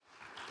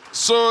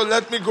So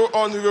let me go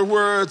on with the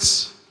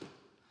words.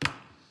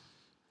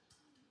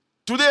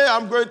 Today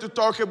I'm going to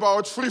talk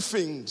about three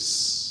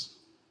things.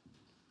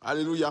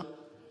 Hallelujah.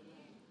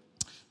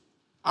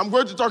 I'm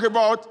going to talk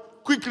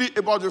quickly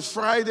about the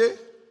Friday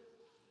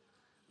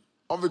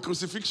of the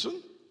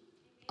crucifixion.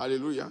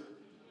 Hallelujah.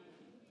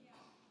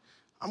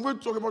 I'm going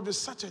to talk about the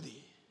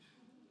Saturday.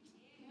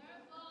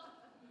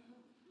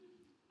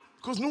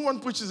 Because no one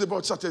preaches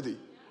about Saturday.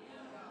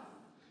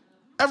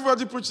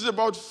 Everybody preaches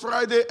about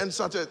Friday and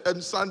Saturday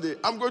and Sunday.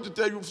 I'm going to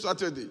tell you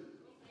Saturday.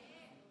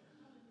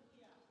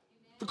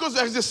 Because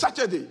there is a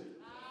Saturday.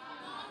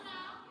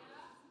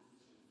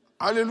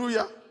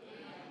 Hallelujah.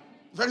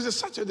 There is a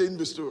Saturday in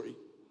the story.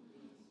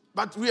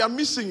 But we are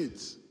missing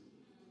it.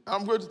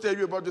 I'm going to tell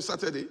you about the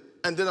Saturday,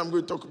 and then I'm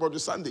going to talk about the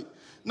Sunday.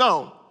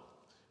 Now,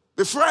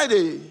 the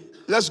Friday,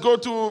 let's go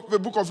to the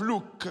book of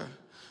Luke,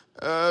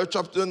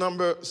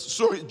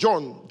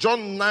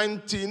 John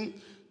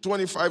 19,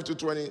 25 to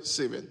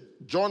 27.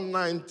 John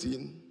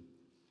 19,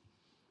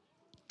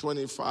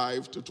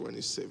 25 to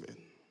 27.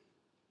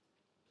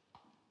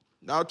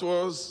 That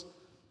was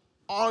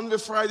on the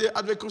Friday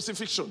at the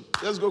crucifixion.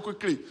 Let's go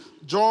quickly.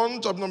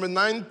 John chapter number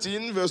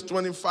 19, verse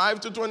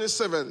 25 to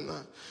 27.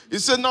 He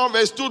said, now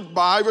they stood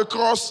by the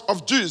cross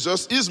of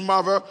Jesus, his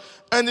mother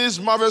and his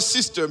mother's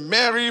sister,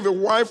 Mary, the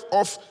wife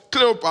of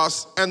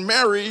Cleopas, and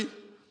Mary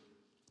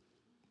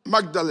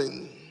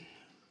Magdalene.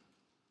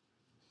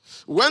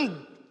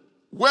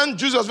 When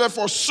Jesus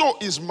therefore saw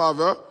his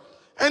mother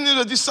and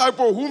the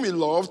disciple whom he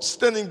loved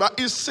standing by,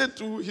 he said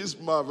to his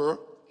mother,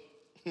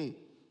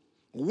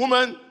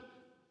 woman,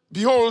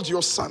 behold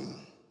your son.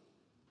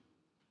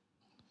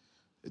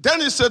 Then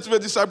he said to the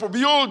disciple,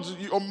 behold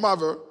your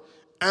mother.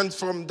 And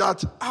from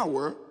that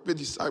hour, that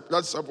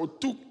disciple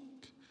took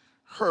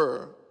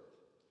her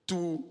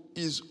to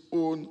his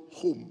own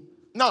home.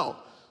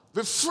 Now,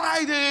 the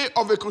Friday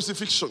of the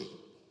crucifixion,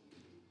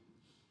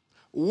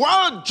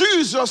 while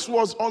Jesus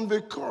was on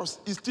the cross,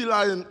 he still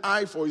had an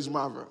eye for his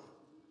mother.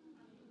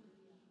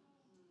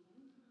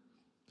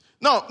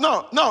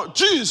 Now,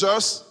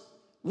 Jesus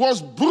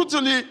was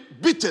brutally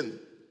beaten.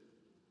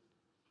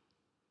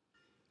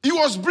 He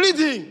was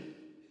bleeding,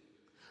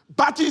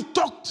 but he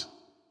talked.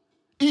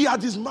 He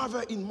had his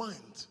mother in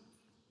mind.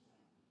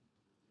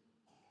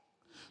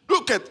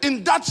 Look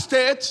in that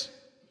state,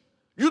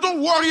 you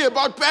don't worry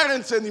about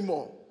parents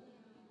anymore.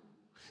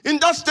 In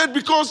that state,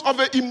 because of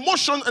the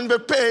emotion and the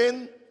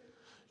pain,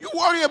 you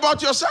worry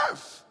about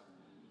yourself.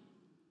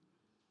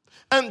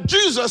 And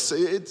Jesus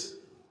said,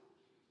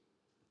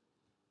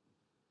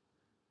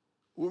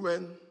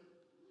 woman,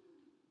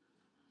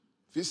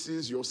 this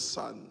is your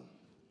son.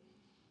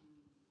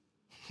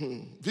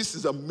 This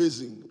is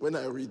amazing when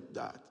I read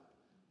that.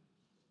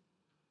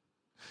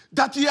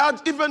 That he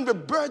had even the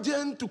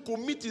burden to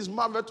commit his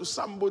mother to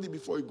somebody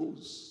before he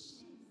goes.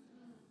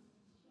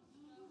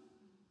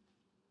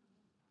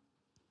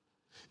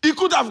 He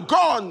could have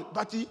gone,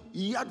 but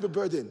he had the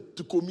burden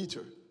to commit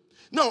her.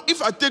 Now,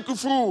 if I take you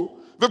through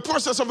the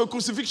process of the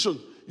crucifixion,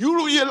 you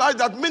will realize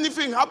that many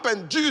things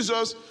happened.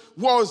 Jesus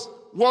was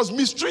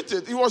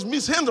mistreated. He was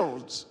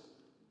mishandled.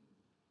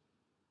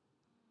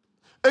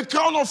 A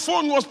crown of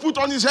thorns was put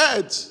on his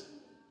head.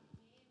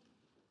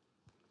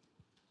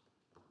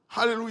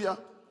 Hallelujah.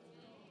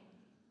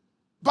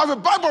 But the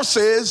Bible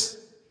says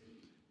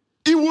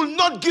he will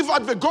not give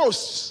up the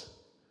ghost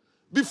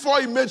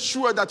before he made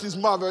sure that his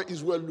mother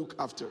is well looked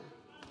after.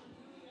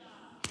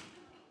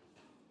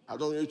 I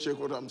don't know if you check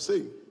what I'm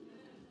saying.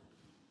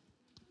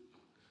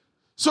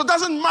 So it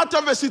doesn't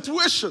matter the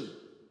situation.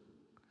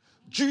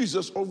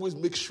 Jesus always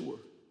makes sure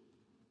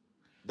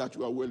that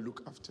you are well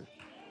looked after.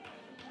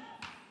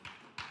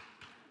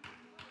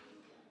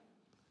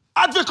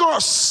 At the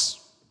cross.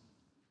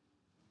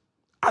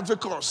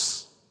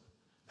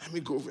 Let me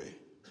go there.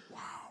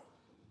 Wow.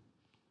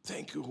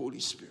 Thank you, Holy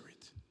Spirit.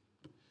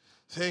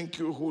 Thank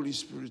you, Holy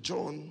Spirit.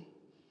 John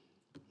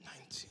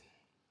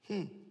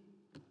 19.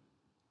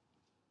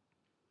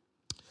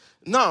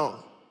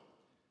 Now,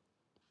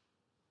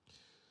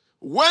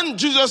 when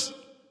Jesus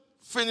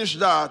finished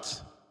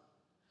that,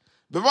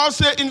 the Bible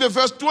says in the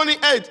verse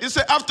 28, it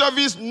said, after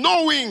this,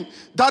 knowing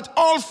that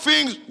all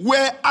things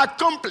were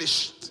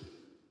accomplished,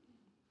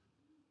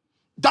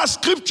 that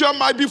scripture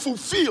might be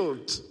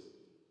fulfilled,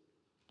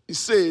 he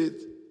said,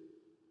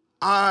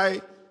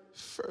 I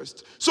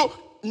first. So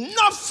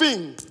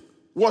nothing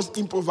was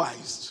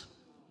improvised.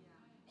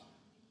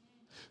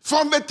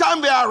 From the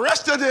time they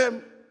arrested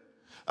him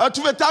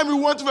to the time he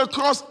went to the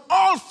cross,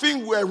 all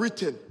things were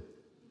written.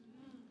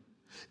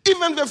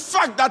 Even the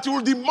fact that he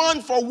will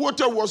demand for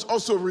water was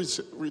also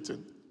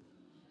written.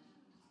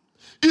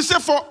 He said,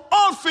 for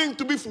all things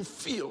to be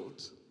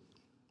fulfilled.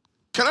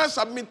 Can I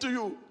submit to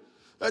you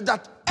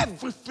that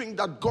everything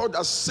that God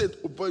has said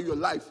about your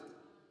life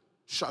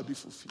shall be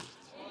fulfilled?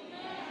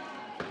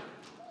 Amen.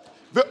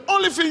 The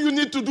only thing you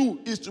need to do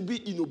is to be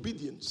in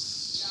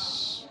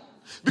obedience.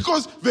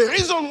 Because the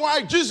reason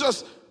why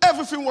Jesus,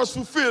 everything was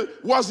fulfilled,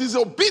 was his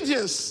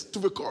obedience to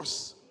the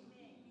cross.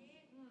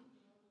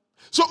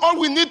 So all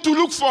we need to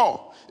look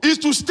for is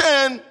to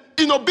stand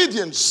in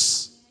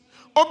obedience.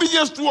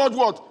 Obedience toward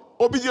what?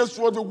 Obedience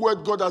toward the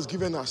word God has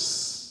given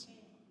us.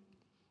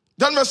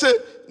 Then we say,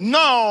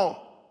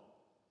 now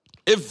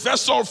a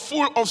vessel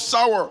full of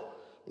sour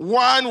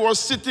wine was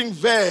sitting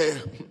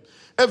there.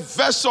 A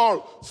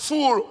vessel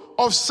full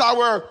of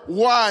sour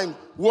wine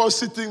was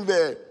sitting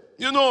there.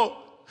 You know,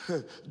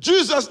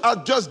 Jesus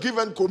had just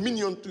given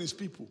communion to his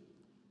people.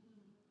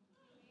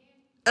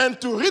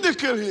 And to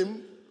ridicule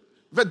him,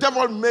 the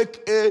devil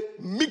make a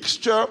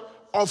mixture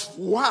of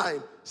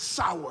wine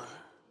sour.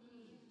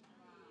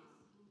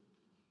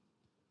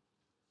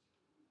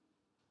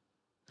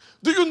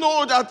 Do you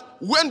know that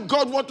when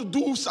God wants to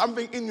do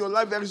something in your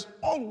life, there is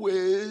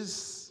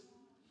always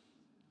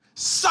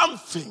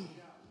something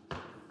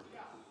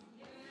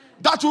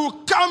that will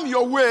come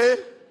your way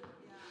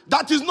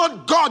that is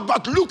not God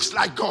but looks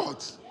like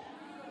God.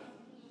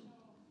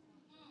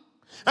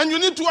 And you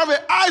need to have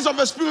the eyes of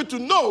the Spirit to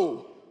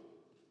know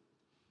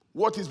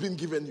what has been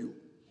given you.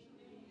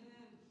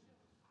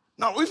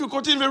 Now, if you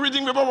continue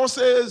reading, the Bible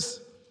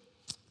says,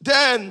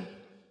 then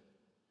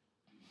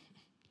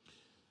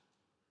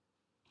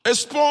a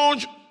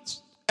sponge,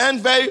 and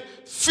they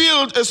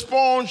filled a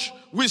sponge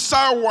with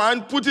sour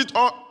wine, put it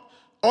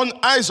on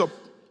hyssop,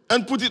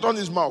 and put it on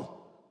his mouth.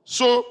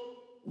 So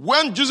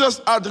when Jesus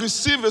had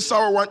received the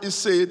sour wine, he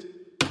said,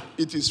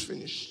 it is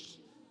finished.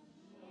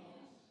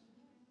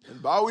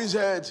 And bowed his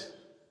head,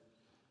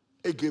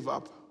 he gave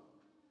up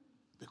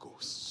the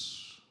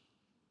ghost.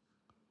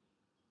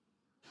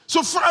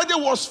 So Friday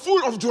was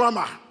full of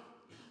drama.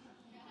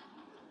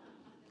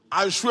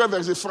 I'm sure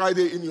there's a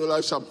Friday in your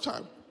life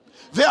sometime.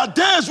 There are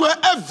days where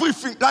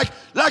everything,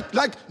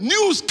 like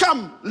news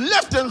come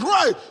left and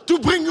right to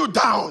bring you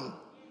down.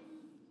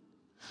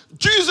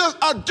 Jesus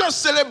had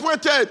just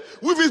celebrated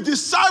with his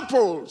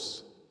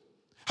disciples,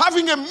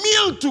 having a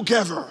meal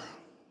together.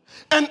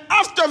 And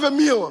after the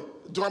meal,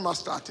 drama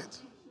started.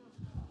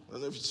 I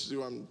don't know if you see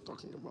what I'm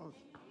talking about.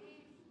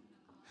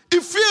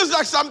 It feels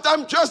like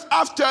sometimes just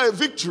after a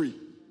victory,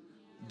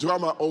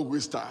 drama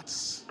always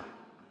starts.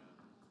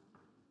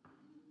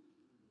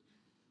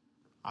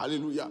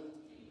 Hallelujah.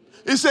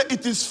 He said,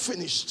 it is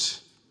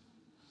finished.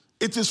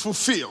 It is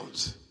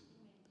fulfilled.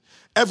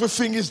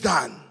 Everything is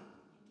done.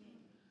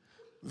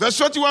 Verse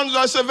 21,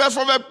 I said,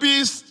 therefore,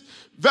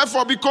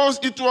 because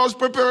it was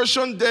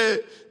preparation day,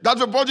 that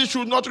the body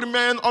should not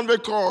remain on the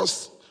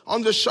cross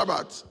on the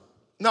Shabbat.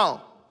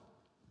 Now,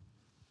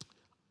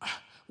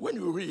 when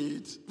you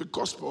read the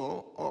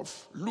Gospel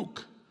of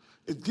Luke,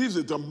 it gives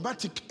a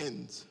dramatic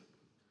end.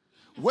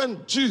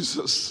 When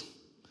Jesus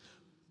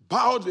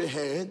bowed the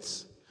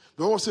heads,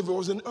 there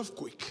was an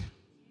earthquake.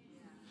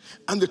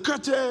 And the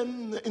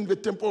curtain in the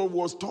temple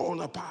was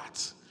torn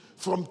apart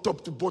from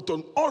top to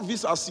bottom. All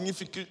these are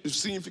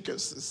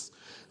significances.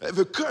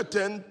 The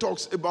curtain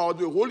talks about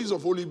the holies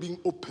of holies being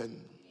open.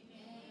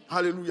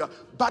 Hallelujah.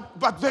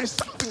 But there is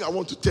something I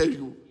want to tell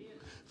you.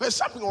 There's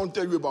something I want to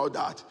tell you about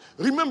that.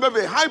 Remember,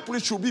 the high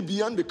priest should be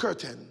beyond the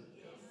curtain.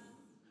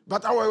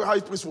 But our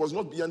high priest was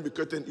not beyond the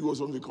curtain. He was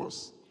on the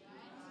cross.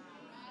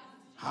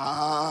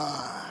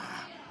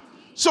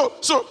 So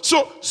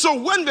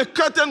when the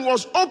curtain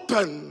was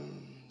opened,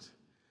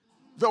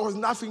 there was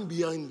nothing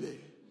behind there.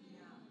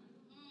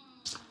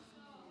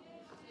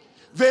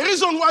 The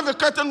reason why the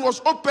curtain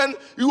was open,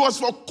 it was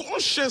for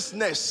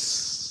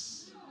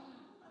consciousness.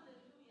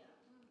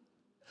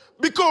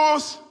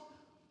 Because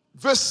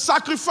the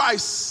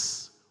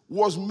sacrifice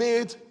was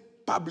made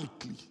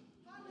publicly.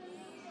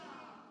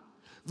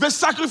 The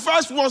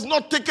sacrifice was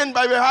not taken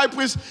by the high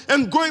priest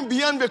and going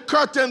beyond the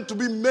curtain to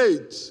be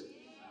made.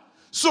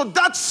 So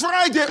that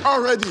Friday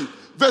already,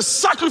 the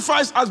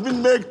sacrifice has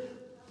been made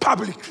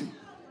publicly.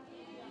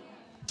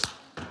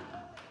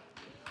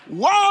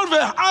 While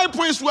the high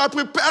priests were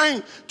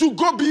preparing to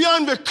go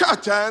beyond the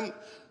curtain,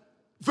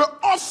 the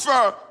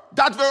offer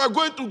that they were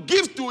going to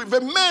give to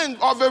the men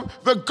or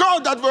the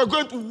God that they were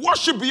going to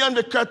worship beyond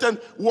the curtain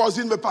was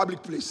in the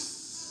public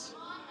place.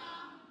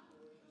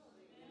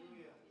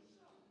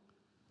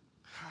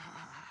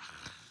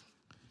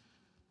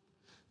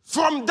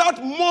 From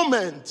that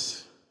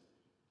moment,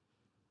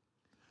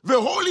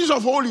 the holies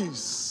of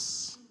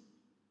holies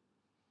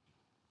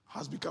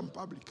has become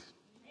public.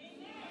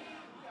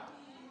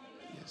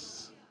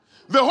 Yes.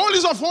 The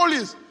holies of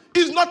holies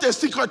is not a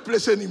secret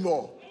place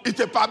anymore. It's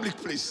a public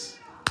place.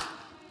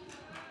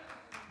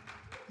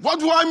 What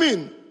do I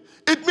mean?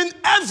 It means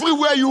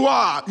everywhere you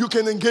are, you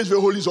can engage the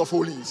holies of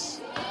holies.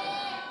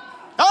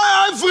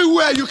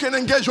 Everywhere you can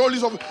engage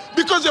holies of,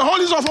 because the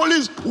holies of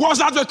holies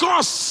was at the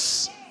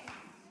cross.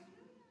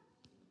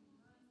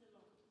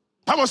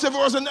 Bible said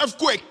there was an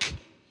earthquake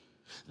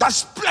that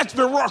split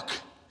the rock.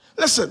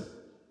 Listen,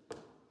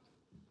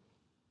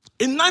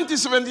 in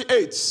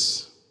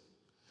 1978,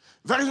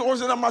 there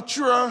was an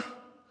amateur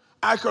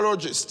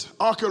archaeologist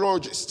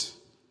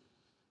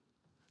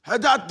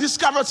that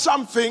discovered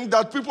something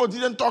that people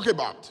didn't talk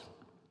about.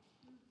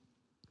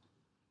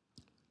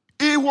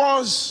 He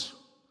was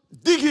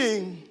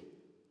digging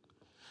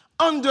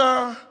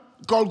under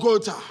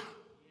Golgotha.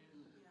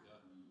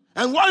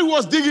 And while he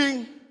was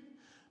digging,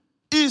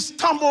 he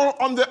stumbled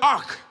on the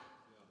ark.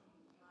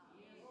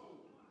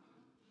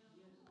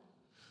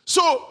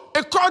 So,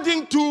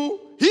 according to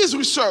his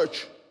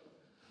research,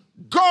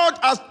 God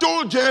has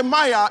told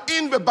Jeremiah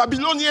in the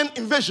Babylonian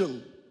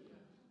invasion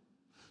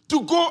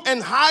to go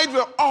and hide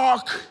the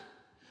ark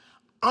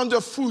on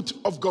the foot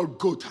of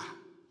Golgotha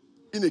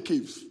in a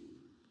cave.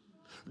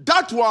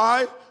 That's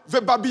why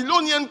the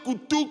Babylonians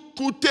could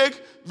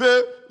take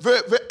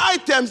the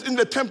items in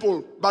the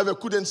temple, but they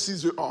couldn't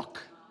seize the ark.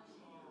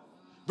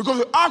 Because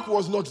the ark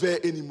was not there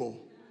anymore.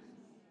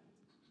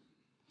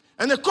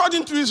 And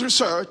according to his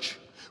research,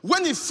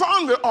 when he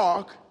found the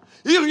ark,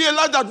 he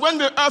realized that when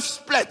the earth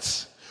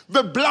split,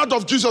 the blood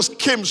of Jesus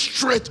came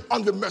straight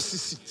on the mercy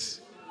seat.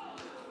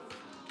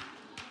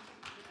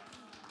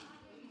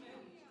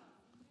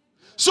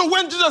 So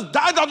when Jesus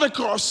died on the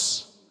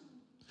cross,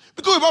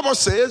 because the Bible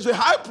says the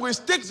high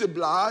priest takes the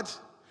blood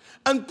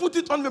and put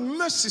it on the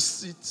mercy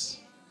seat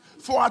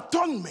for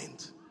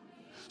atonement.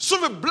 So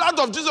the blood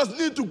of Jesus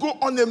needed to go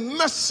on the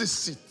mercy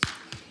seat.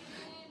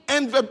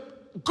 And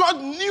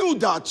God knew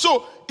that.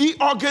 So he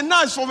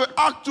organized for the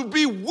ark to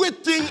be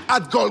waiting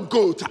at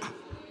Golgotha.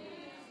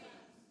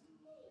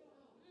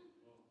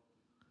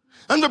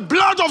 And the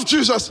blood of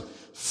Jesus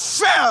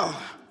fell.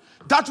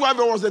 That's why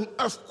there was an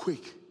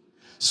earthquake.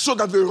 So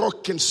that the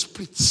rock can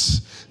split.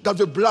 That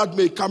the blood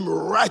may come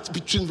right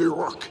between the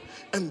rock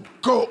and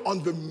go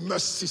on the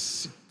mercy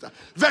seat.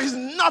 There is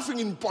nothing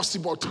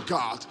impossible to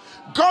God.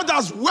 God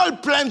has well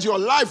planned your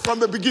life from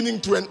the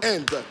beginning to an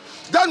end.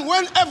 Then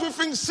when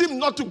everything seemed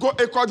not to go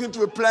according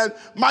to a plan,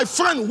 my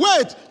friend,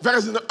 wait, there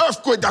is an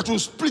earthquake that will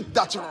split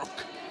that rock.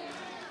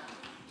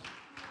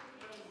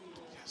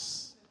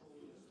 Yes.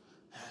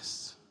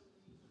 Yes.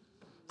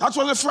 That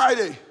was a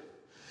Friday.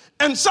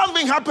 And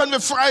something happened the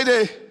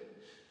Friday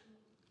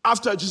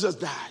after Jesus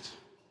died.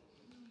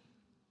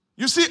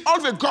 You see, all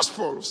the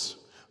Gospels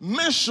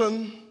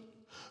mention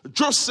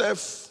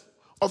Joseph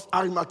of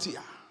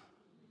Arimathea.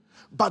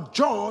 But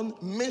John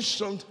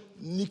mentioned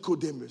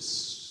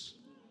Nicodemus.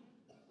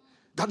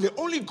 That's the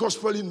only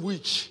gospel in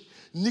which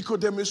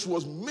Nicodemus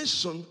was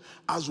mentioned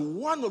as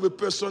one of the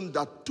persons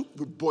that took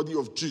the body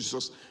of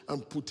Jesus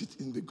and put it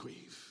in the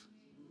grave.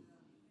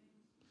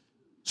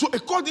 So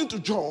according to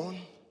John,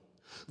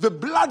 the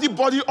bloody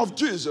body of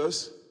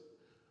Jesus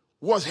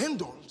was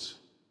handled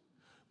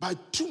by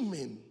two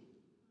men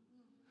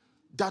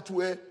that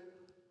were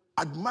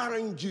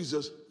admiring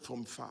Jesus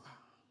from far.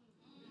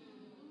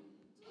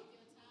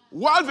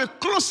 While the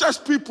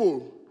closest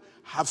people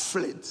have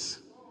fled.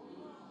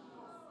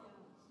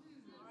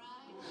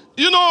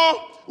 You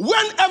know,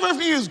 when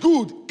everything is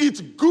good,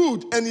 it's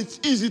good and it's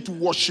easy to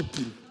worship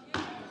him.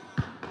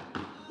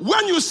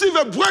 When you see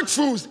the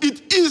breakthroughs,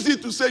 it's easy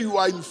to say you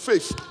are in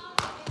faith.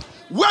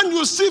 When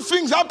you see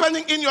things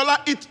happening in your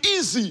life, it's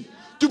easy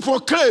to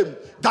proclaim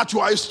that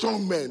you are a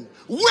strong man.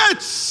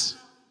 Wait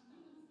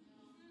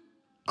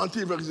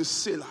until there is a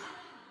Selah.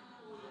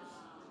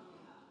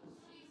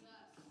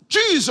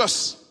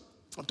 Jesus,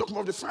 I'm talking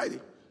about the Friday.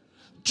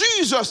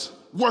 Jesus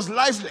was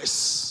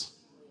lifeless.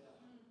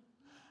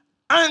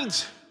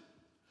 And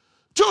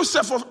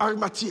Joseph of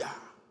Arimathea,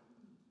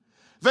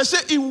 they say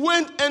he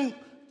went and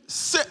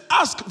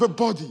asked the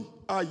body,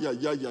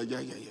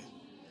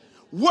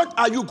 what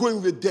are you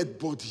going with dead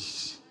body?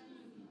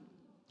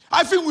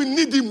 I think we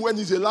need him when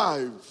he's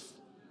alive.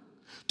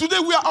 Today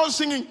we are all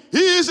singing, he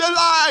is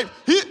alive.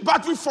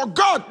 But we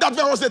forgot that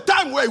there was a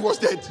time where he was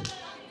dead.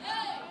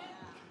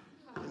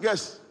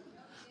 Yes.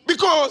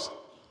 Because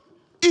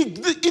he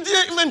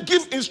didn't even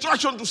give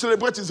instruction to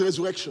celebrate his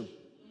resurrection.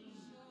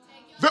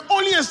 The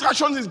only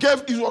instruction he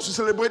gave was to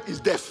celebrate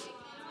his death.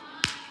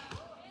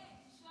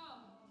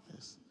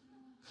 Yes.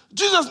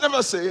 Jesus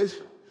never said,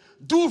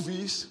 do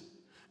this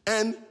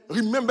and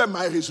remember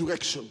my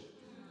resurrection.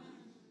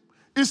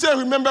 He said,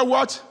 remember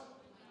what?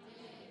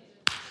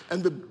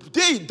 And the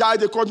day he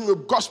died, according to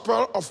the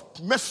Gospel of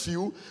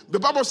Matthew, the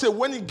Bible said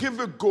when he gave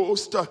the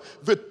ghost,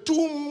 the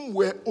tomb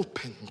were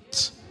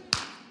opened.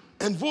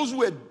 And those who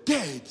were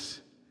dead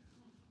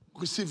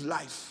received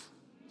life.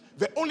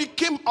 They only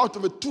came out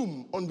of the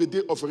tomb on the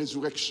day of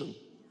resurrection.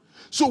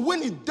 So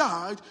when he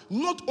died,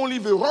 not only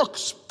the rock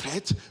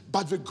split,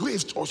 but the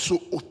graves also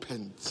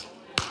opened.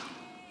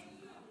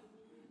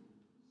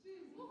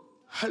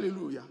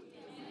 Hallelujah.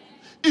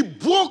 He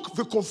broke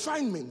the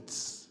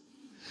confinements.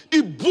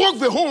 He broke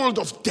the hold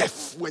of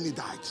death when he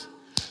died.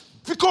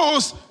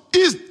 Because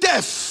his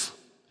death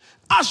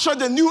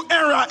ushered a new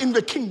era in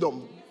the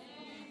kingdom.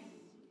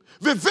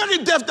 The very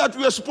death that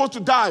we are supposed to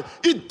die,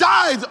 he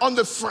died on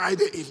the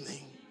Friday evening.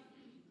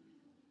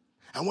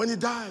 And when he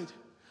died,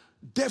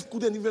 death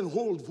couldn't even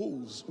hold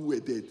those who were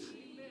dead.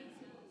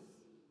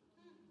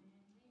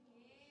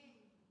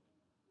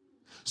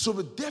 So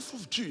the death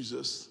of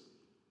Jesus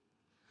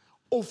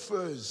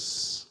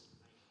offers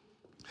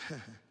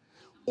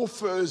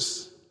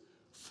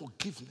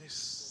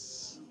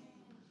forgiveness.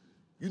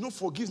 You know,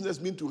 forgiveness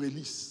means to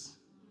release.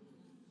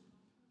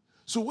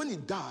 So when he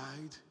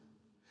died,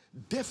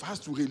 death has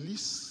to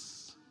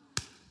release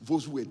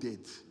those who were dead.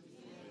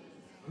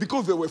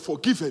 Because they were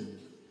forgiven.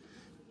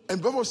 And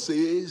the Bible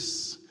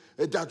says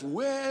that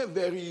where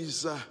there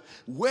is a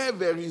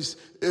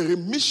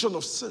remission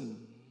of sin,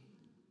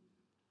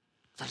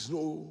 There's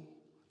no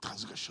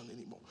transgression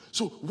anymore.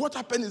 So what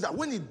happened is that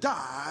when he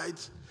died,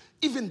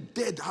 even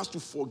death has to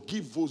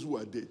forgive those who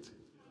are dead.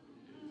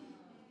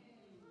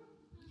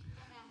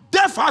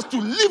 Death has to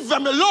leave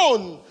them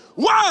alone.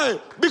 Why?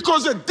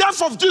 Because the death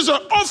of Jesus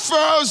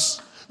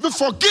offers the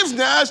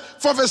forgiveness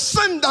for the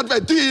sin that they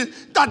did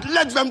that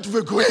led them to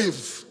the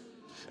grave.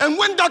 And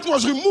when that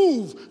was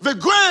removed, the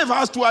grave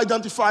has to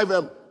identify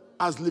them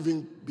as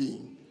living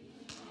beings.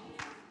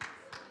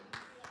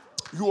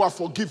 You are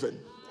forgiven.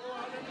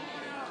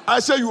 I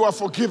say you are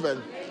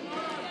forgiven.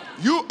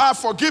 You are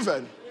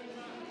forgiven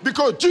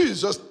because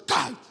Jesus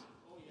died.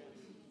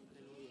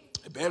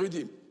 I buried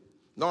him.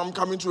 Now I'm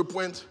coming to a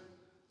point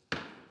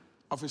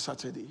of a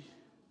Saturday.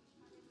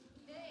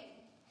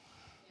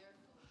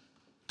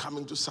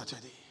 Coming to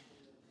Saturday.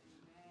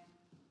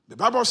 The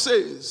Bible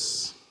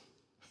says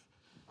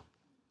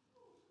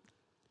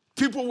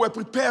people were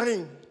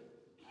preparing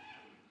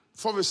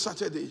for the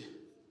Saturday.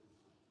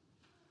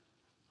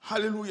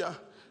 Hallelujah.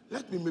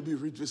 Let me maybe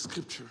read the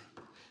scripture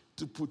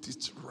to put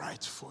it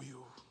right for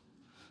you.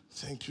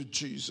 Thank you,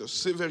 Jesus.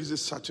 Say there is a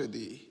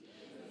Saturday.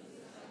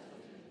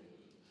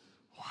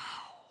 Wow.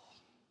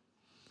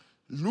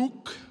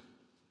 Luke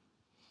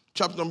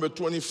chapter number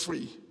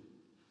 23.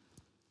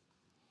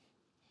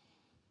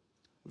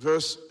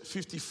 Verse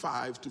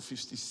 55 to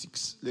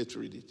 56. Let's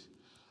read it.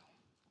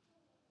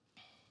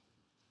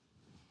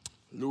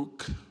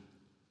 Luke.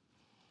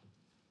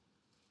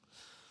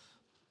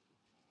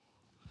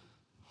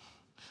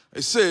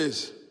 It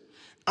says,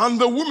 and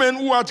the women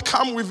who had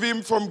come with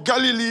him from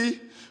Galilee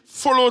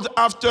followed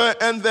after,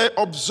 and they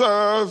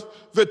observed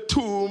the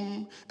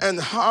tomb and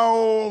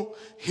how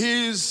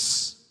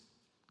his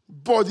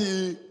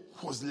body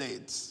was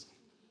laid.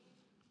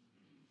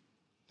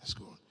 Let's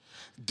go on.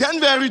 Then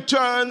they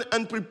returned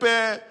and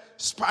prepared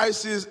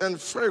spices and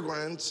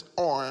fragrant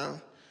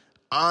oil,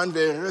 and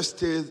they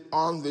rested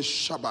on the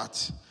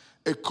Shabbat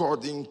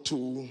according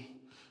to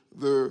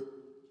the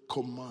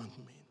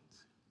commandment.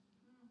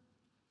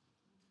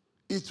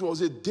 It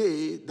was a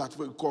day that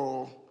we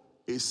call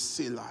a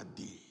Selah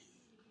day.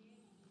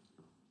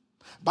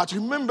 But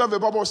remember, the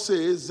Bible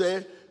says,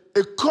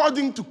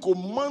 according to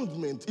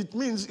commandment, it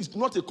means it's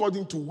not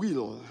according to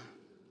will.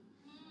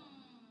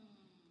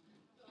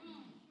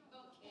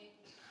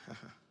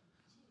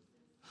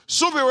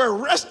 So they were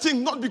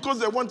resting not because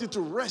they wanted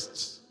to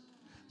rest.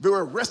 They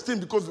were resting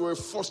because they were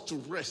forced to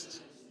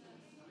rest.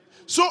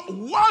 So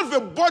while the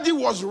body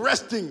was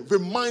resting, the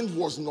mind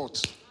was not.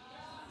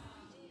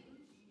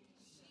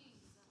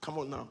 Come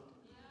on now.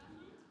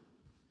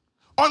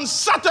 On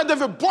Saturday,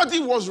 the body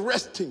was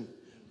resting,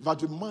 but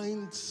the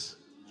mind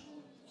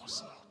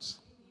was not.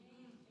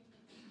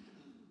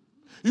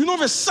 You know,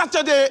 the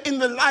Saturday in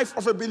the life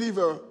of a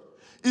believer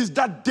is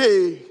that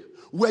day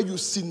where you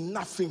see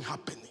nothing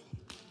happening.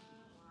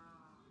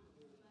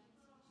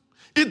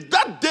 It's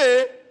that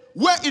day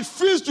where it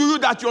feels to you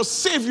that your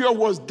Savior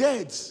was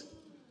dead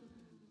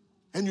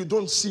and you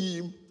don't see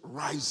him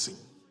rising.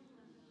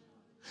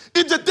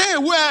 It's the day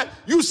where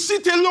you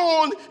sit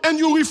alone and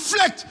you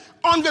reflect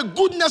on the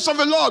goodness of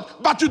the Lord,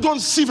 but you don't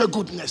see the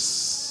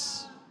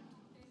goodness.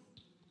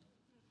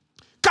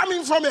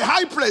 Coming from a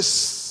high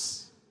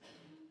place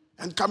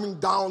and coming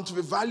down to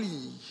the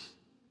valley,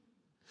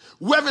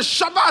 where the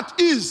Shabbat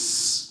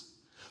is,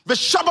 the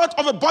Shabbat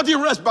of a body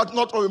rest, but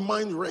not of a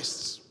mind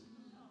rest.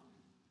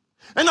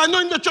 And I know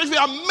in the church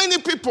there are many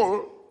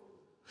people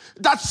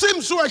that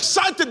seem so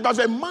excited, but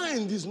their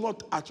mind is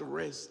not at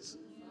rest.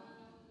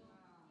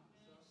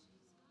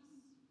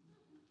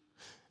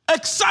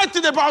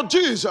 Excited about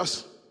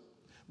Jesus,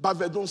 but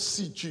they don't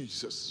see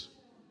Jesus.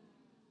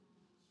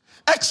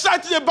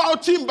 Excited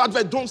about him, but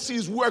they don't see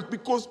his work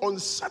because on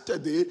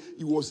Saturday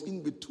he was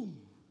in the tomb.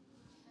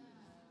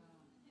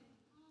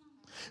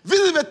 This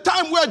is the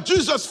time where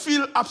Jesus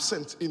feels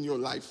absent in your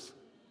life.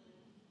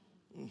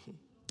 Mm-hmm.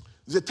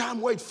 The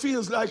time where it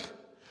feels like,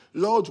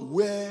 Lord,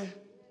 where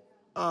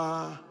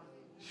are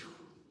you?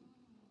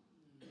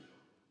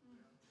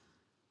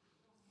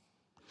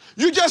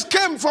 You just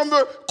came from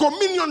the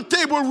communion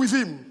table with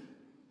him.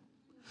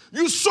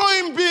 You saw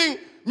him being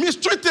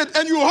mistreated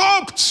and you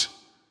hoped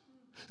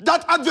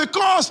that at the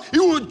cross he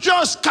would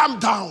just come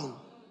down.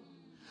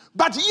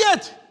 But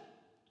yet,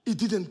 he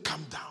didn't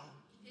come down.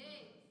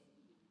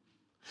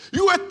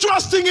 You were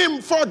trusting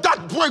him for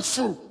that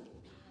breakthrough.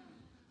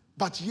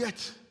 But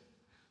yet,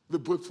 the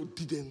breakthrough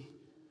didn't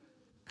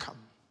come.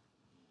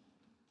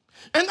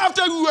 And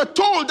after you were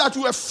told that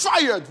you were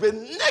fired, the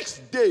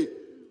next day,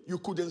 you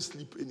couldn't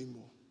sleep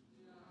anymore.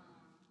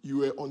 You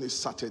were on a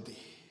Saturday.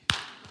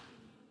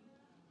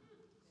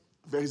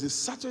 There is a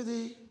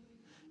Saturday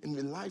in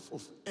the life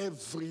of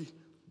every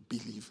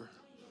believer.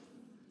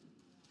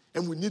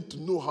 And we need to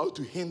know how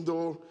to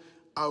handle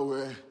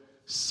our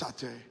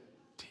Saturdays.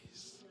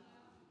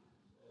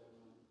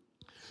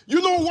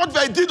 You know what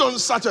they did on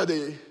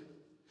Saturday?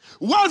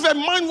 While their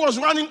mind was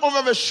running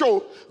over the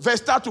show, they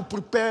start to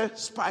prepare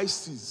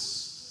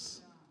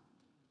spices.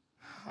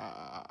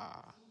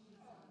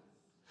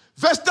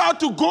 They start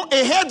to go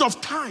ahead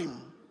of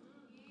time,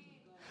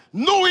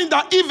 knowing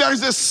that if there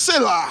is a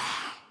Selah,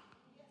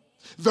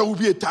 there will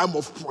be a time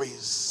of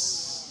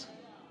praise.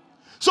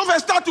 So they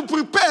start to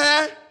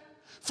prepare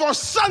for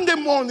Sunday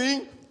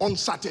morning on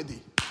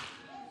Saturday.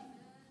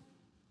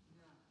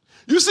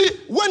 You see,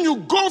 when you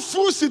go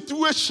through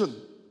situation,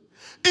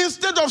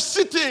 instead of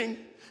sitting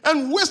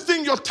and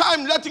wasting your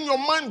time, letting your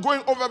mind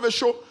going over the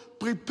show,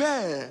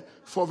 prepare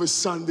for the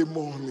Sunday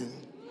morning.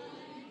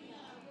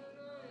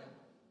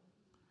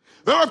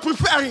 They were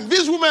preparing.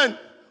 These women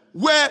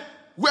were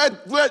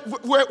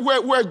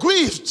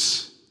grieved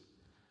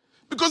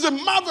because the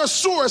mother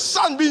saw a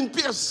son being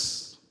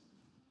pierced.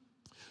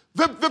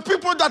 The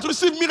people that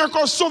received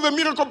miracles saw the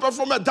miracle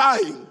performer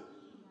dying.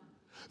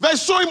 They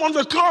saw him on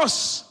the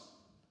cross.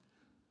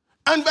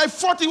 And they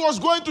thought he was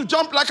going to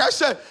jump, like I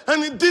said,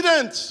 and he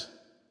didn't.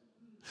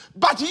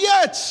 But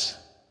yet,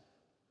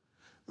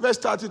 they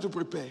started to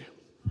prepare.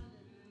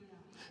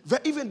 They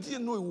even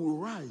didn't know he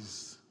would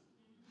rise.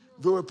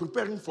 They were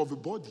preparing for the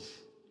body.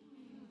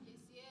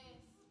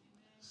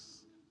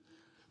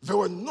 They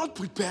were not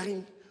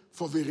preparing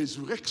for the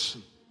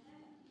resurrection.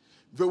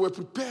 They were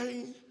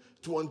preparing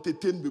to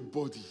entertain the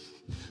body.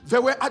 They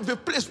were at the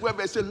place where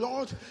they said,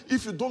 Lord,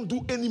 if you don't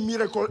do any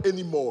miracle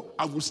anymore,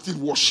 I will still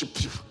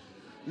worship you.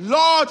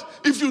 Lord,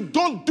 if you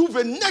don't do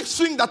the next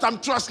thing that I'm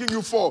trusting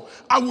you for,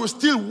 I will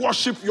still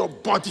worship your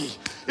body.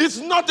 It's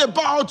not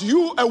about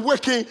you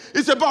awakening.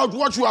 It's about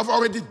what you have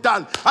already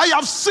done. I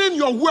have seen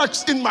your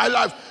works in my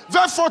life.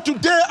 Therefore,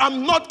 today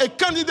I'm not a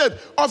candidate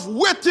of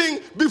waiting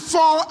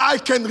before I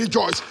can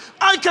rejoice.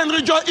 I can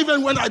rejoice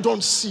even when I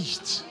don't see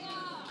it.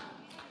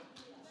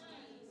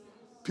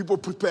 People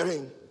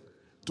preparing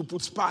to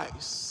put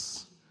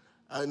spice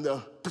and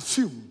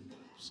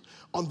perfumes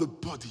on the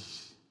body.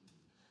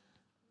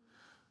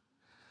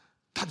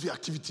 That's the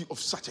activity of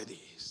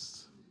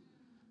Saturdays.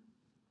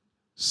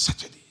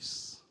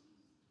 Saturdays.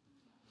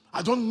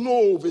 I don't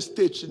know the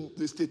stage in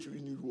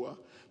you are.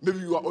 Maybe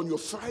you are on your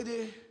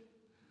Friday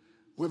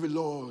where the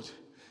Lord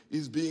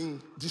is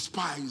being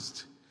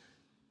despised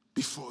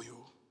before you.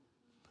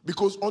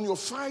 Because on your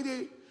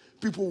Friday,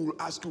 people will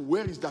ask you,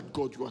 where is that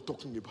God you are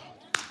talking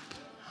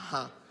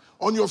about?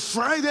 On your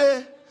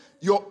Friday,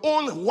 your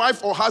own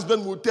wife or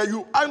husband will tell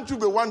you, aren't you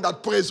the one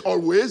that prays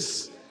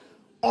always?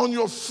 On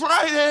your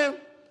Friday,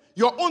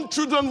 your own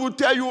children will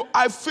tell you,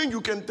 I think you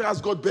can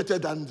trust God better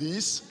than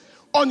this.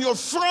 On your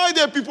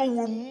Friday, people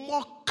will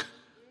mock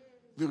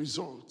the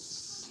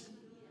results.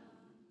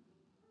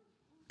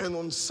 And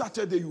on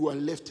Saturday, you are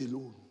left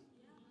alone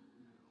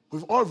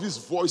with all these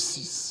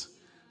voices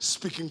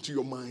speaking to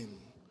your mind.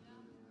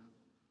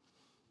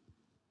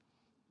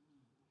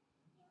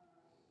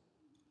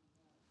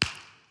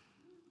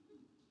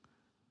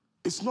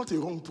 It's not a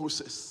wrong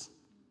process.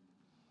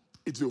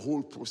 It's a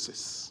whole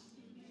process.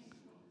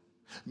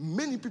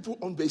 Many people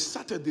on their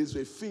Saturdays,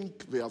 they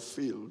think they have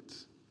failed.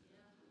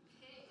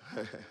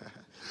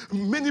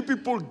 Many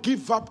people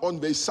give up on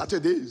their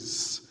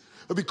Saturdays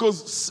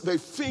because they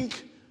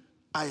think,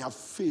 I have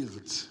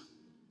failed.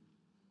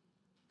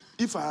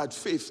 If I had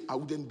faith, I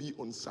wouldn't be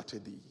on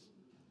Saturday.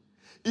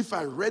 If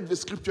I read the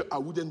scripture, I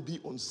wouldn't be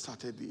on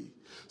Saturday.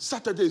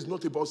 Saturday is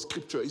not about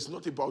scripture. It's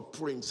not about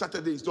praying.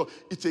 Saturday is not,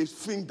 it's a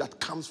thing that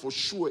comes for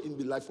sure in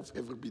the life of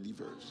every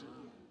believer.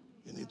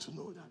 You need to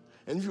know that.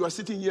 And if you are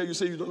sitting here, you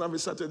say you don't have a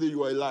Saturday,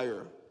 you are a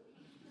liar.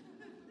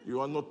 You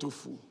are not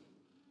truthful.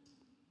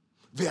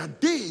 There are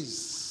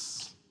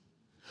days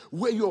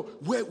where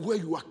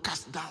you are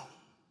cast down.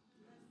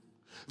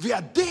 There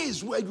are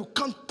days where you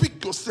can't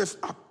pick yourself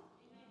up.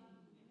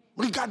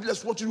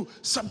 Regardless what you do.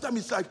 Sometimes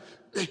it's like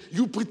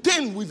you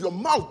pretend with your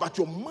mouth, but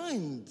your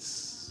mind.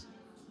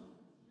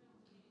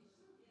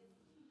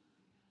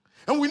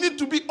 And we need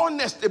to be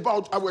honest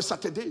about our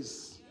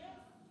Saturdays.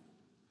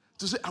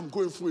 To say, I'm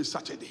going through a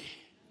Saturday.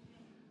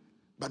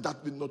 But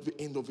that will not be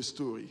the end of the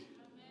story.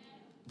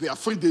 There are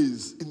 3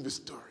 days in the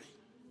story.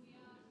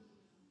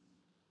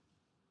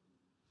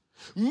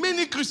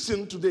 Many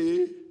Christians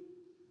today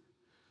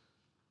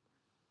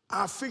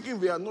are thinking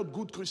they are not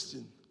good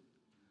Christians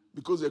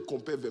because they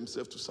compare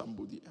themselves to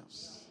somebody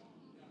else.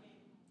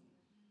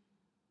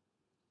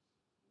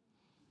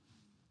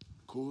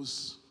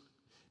 Because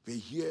they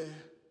hear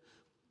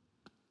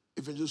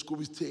Evangelist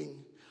Kobe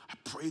saying, I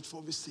prayed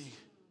for this thing.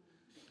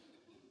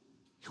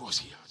 He was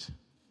healed.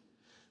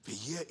 They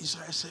hear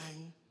Israel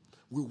saying,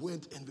 we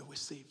went and we were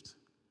saved.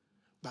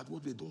 But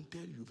what they don't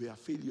tell you, they are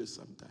failures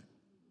sometimes.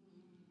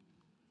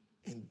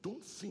 And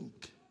don't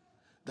think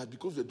that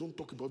because they don't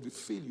talk about the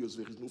failures,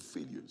 there is no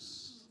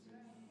failures.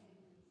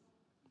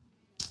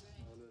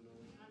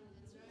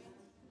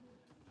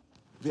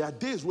 There are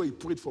days where he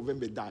prayed for them,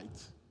 they died.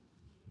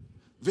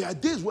 There are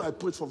days where I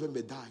prayed for them,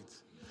 they died.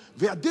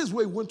 There are days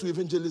where he went to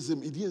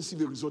evangelism, he didn't see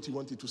the result he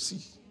wanted to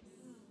see.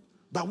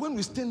 But when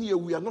we stand here,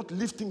 we are not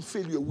lifting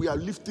failure, we are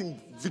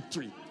lifting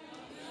victory.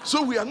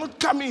 So we are not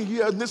coming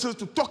here necessarily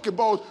to talk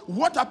about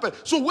what happened.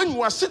 So when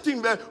you are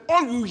sitting there,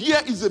 all you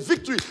hear is a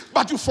victory,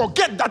 but you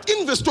forget that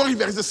in the story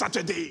there is a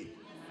Saturday.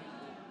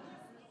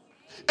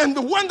 And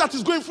the one that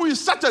is going through his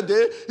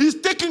Saturday, he's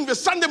taking the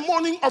Sunday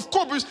morning of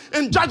Kobus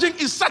and judging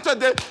his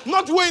Saturday,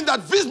 not knowing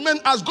that this man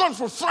has gone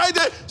for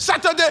Friday,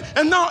 Saturday,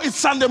 and now it's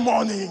Sunday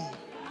morning.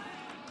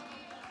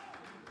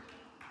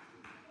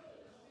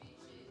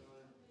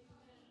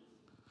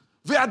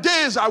 There are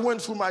days I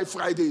went through my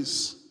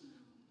Fridays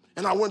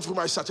and I went through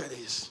my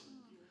Saturdays.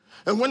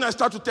 And when I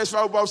start to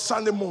testify about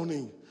Sunday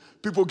morning,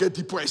 people get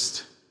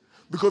depressed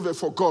because they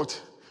forgot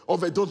or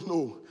they don't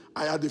know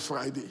I had a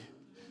Friday,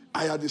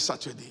 I had a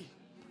Saturday.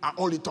 I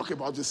only talk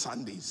about the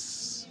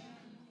Sundays.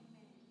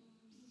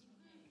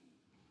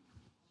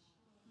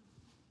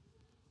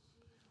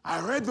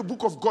 I read the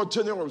book of God,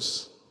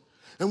 Generals.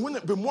 And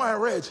the more I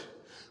read,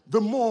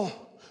 the more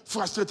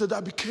frustrated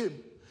I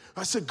became.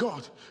 I said,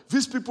 God,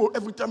 these people,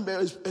 every time they're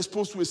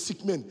exposed to a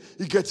sick man,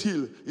 he gets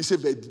healed. He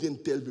said, they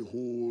didn't tell the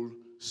whole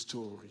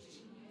story.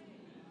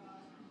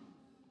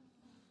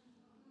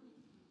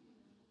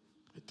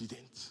 They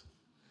didn't.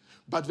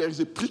 But there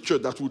is a preacher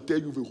that will tell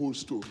you the whole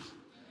story.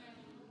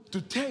 To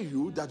tell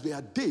you that there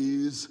are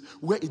days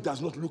where it does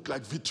not look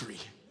like victory.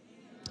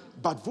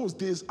 But those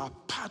days are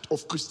part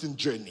of Christian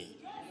journey.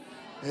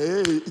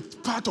 Hey, it's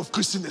part of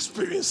Christian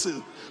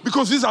experiences.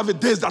 Because these are the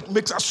days that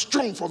makes us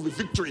strong for the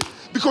victory.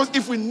 Because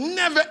if we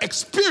never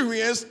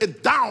experience a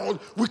down,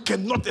 we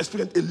cannot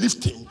experience a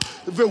lifting.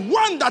 The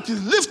one that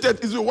is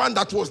lifted is the one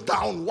that was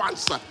down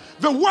once.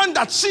 The one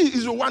that sees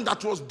is the one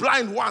that was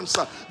blind once.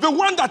 The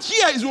one that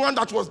hears is the one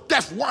that was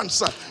deaf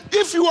once.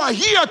 If you are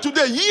here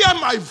today, hear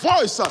my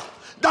voice.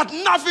 That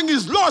nothing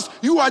is lost.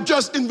 You are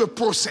just in the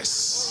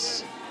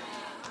process.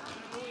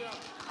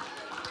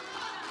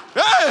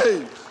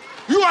 Hey!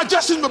 You are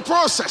just in the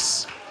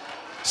process.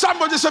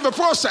 Somebody said the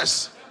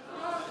process.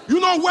 You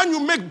know, when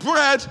you make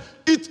bread,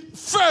 it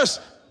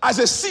first as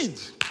a seed.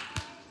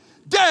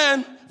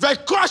 Then they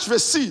crush the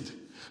seed.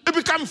 It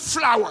becomes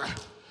flour.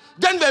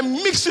 Then they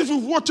mix it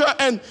with water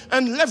and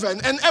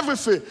leaven and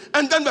everything.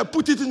 And then they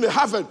put it in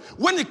the oven.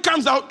 When it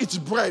comes out, it's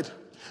bread.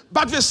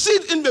 But the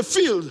seed in the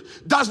field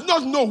does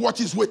not know what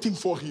is waiting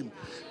for him.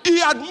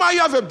 He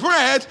admires the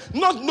bread,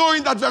 not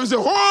knowing that there is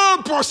a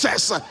whole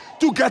process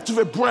to get to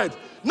the bread.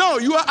 No,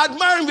 you are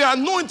admiring the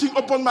anointing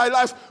upon my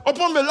life,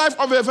 upon the life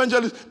of the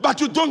evangelist,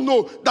 but you don't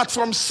know that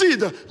from seed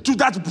to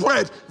that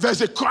bread,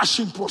 there's a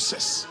crushing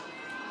process.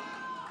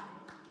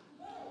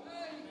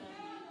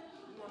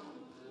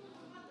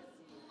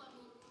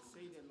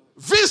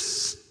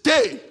 This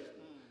day,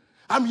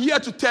 I'm here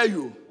to tell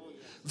you,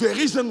 the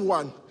reason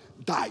one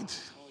died.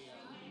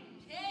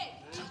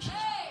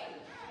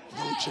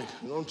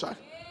 Don't check.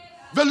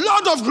 The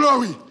Lord of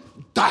glory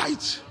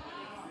died.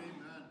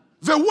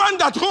 The one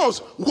that rose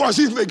was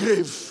in the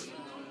grave.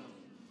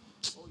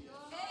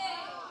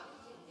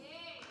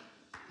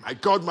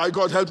 My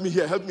God, help me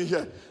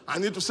here. I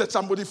need to set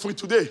somebody free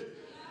today.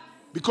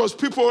 Because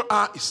people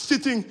are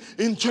sitting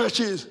in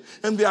churches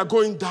and they are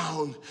going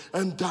down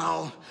and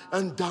down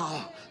and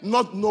down,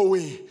 not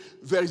knowing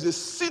there is a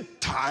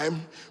seed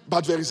time,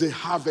 but there is a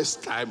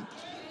harvest time.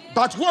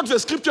 But what the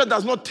scripture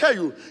does not tell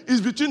you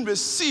is between the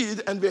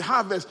seed and the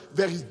harvest,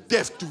 there is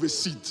death to the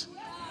seed.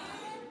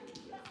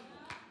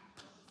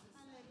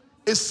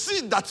 A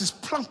seed that is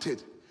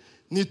planted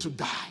needs to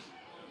die.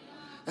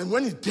 And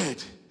when it's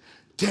dead,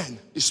 then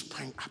it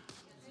springs up.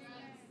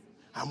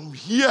 I'm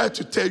here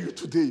to tell you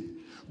today,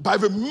 by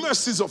the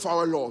mercies of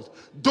our Lord,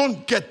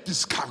 don't get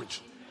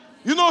discouraged.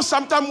 You know,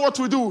 sometimes what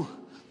we do,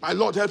 my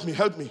Lord, help me.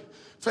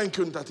 Thank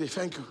you, Ntate,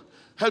 thank you.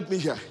 Help me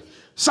here.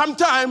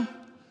 Sometimes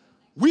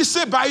we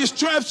say by his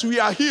stripes we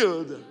are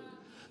healed.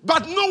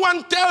 But no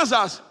one tells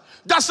us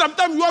that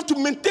sometimes you have to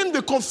maintain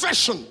the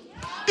confession,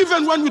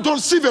 even when we don't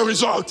see the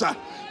result.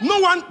 No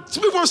one,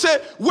 people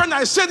say, when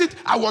I said it,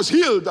 I was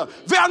healed.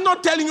 They are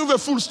not telling you the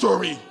full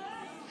story.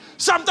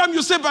 Sometimes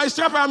you say, by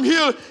stripes I am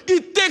healed.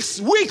 It takes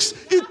weeks,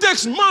 it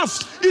takes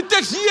months, it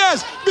takes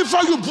years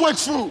before you break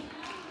through.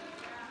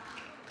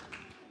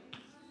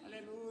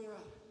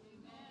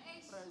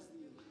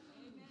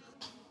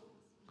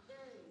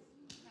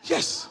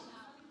 Yes.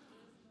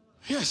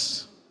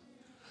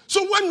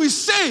 So when we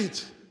say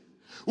it,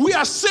 we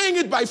are saying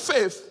it by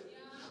faith.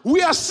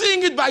 We are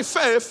seeing it by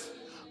faith.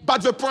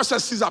 But the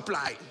process is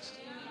applied.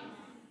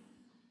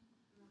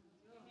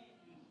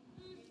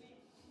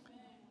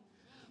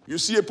 You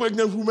see a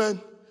pregnant woman,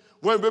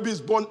 when a baby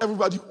is born,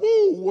 everybody,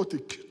 oh, what a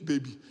cute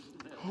baby.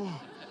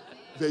 Oh,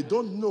 they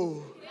don't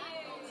know.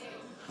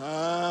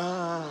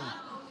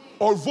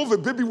 Although the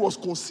baby was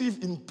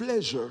conceived in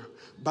pleasure,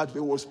 but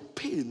there was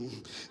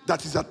pain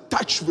that is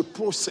attached to the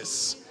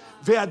process.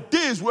 There are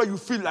days where you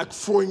feel like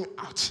throwing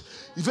out.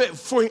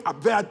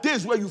 There are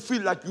days where you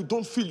feel like you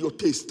don't feel your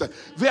taste.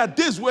 There are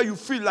days where you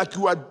feel like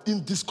you are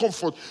in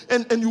discomfort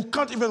and you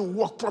can't even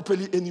walk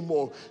properly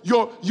anymore.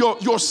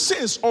 Your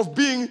sense of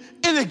being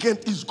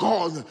elegant is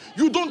gone.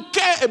 You don't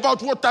care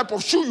about what type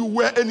of shoe you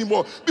wear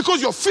anymore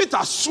because your feet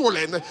are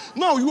swollen.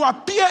 Now you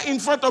appear in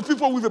front of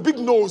people with a big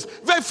nose.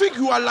 They think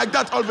you are like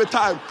that all the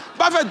time.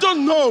 But they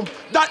don't know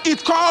that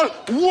it's called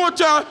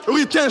water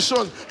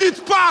retention. It's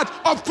part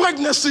of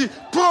pregnancy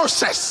process.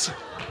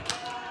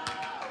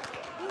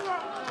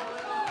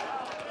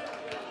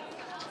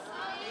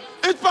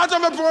 It's part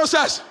of the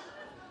process.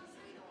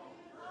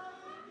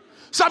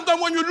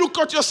 Sometimes when you look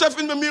at yourself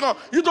in the mirror,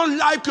 you don't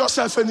like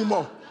yourself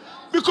anymore.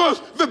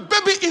 Because the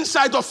baby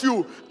inside of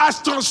you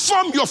has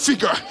transformed your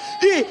figure.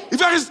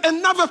 There is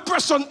another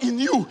person in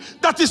you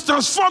that is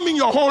transforming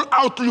your whole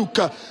outlook.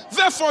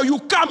 Therefore, you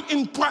come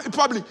in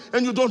public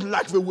and you don't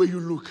like the way you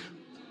look.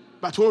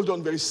 But hold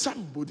on, there is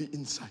somebody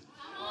inside.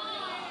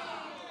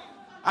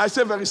 I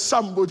say there is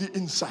somebody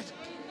inside.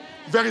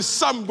 There is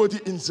somebody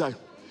inside.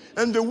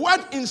 And the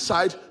word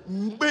inside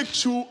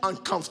makes you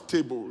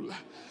uncomfortable.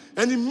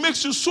 And it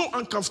makes you so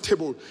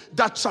uncomfortable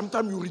that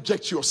sometimes you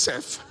reject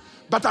yourself.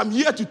 But I'm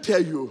here to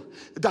tell you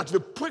that the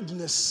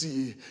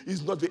pregnancy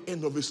is not the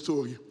end of the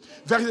story.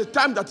 There is a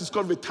time that is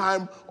called the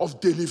time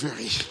of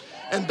delivery.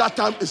 And that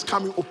time is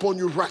coming upon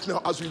you right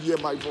now as you hear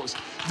my voice.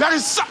 There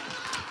is some...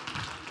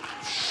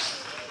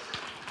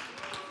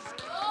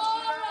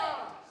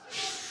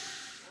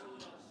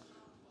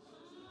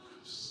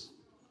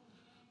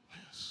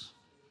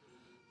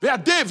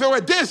 There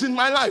were days in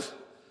my life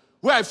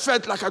where I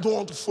felt like I don't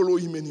want to follow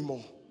him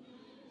anymore.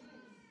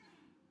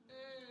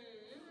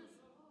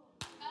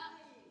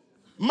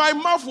 My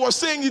mouth was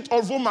saying it,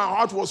 although my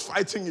heart was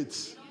fighting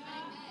it.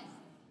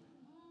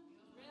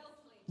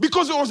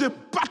 Because there was a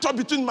battle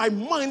between my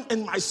mind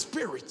and my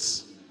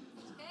spirit.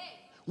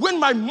 When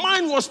my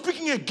mind was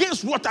speaking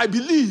against what I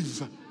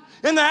believe,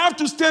 and I have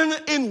to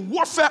stand in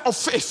warfare of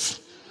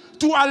faith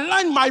to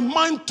align my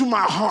mind to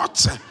my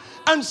heart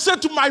and say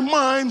to my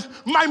mind,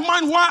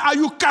 why are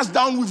you cast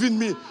down within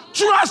me?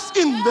 Trust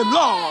in the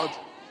Lord.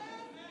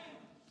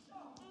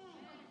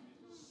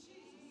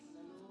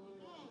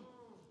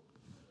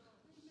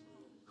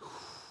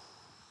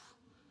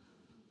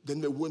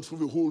 Then they went through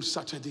the whole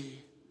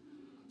Saturday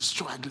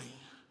struggling,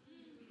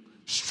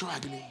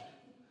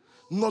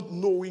 not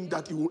knowing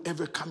that he will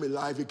ever come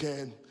alive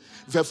again.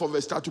 Therefore,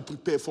 they start to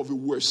prepare for the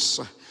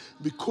worst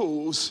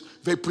because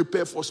they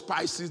prepare for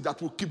spices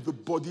that will keep the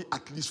body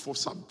at least for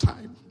some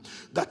time.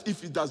 That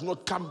if it does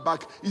not come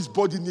back, his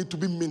body needs to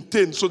be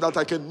maintained so that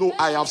I can know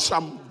I have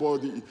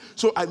somebody.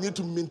 So I need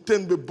to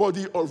maintain the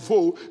body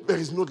although there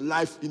is no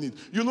life in it.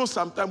 You know,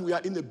 sometimes we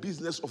are in a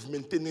business of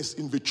maintenance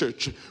in the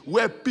church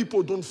where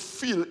people don't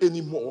feel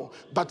anymore,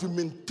 but we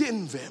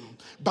maintain them.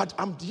 But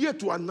I'm here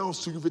to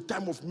announce to you the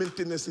time of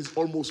maintenance is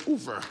almost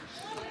over.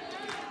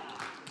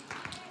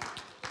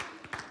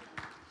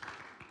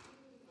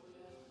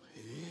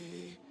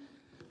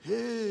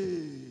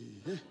 Hey.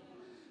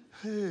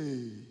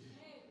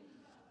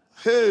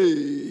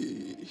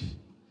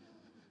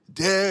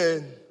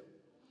 Then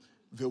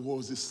there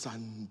was a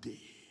Sunday.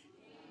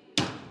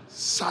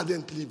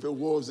 Suddenly there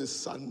was a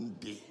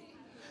Sunday.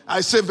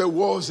 I say there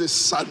was a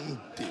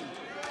Sunday.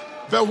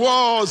 There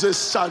was a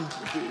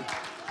Sunday.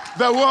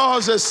 There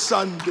was a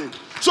Sunday.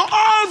 So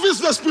all this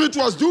the Spirit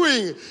was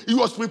doing, he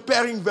was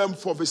preparing them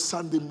for the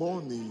Sunday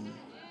morning.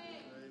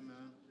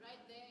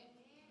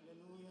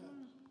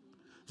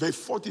 They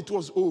thought it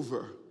was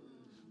over,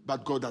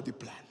 but God had a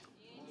plan.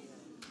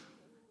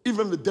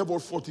 Even the devil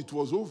thought it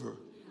was over.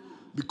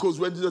 Because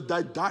when Jesus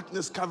died,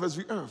 darkness covers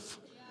the earth.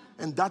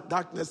 And that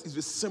darkness is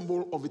the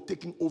symbol of the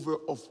taking over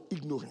of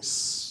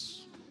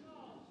ignorance.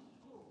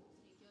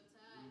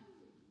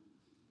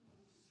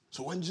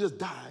 So when Jesus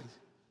died,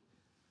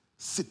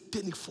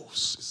 satanic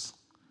forces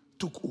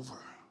took over.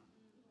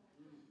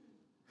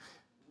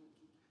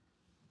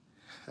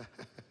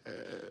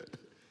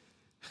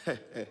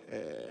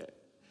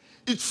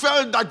 It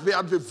felt like they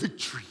had the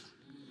victory.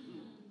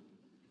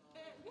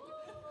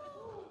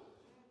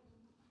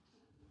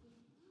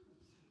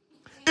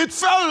 It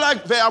felt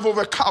like they have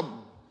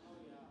overcome.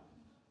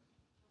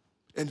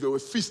 And they were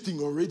feasting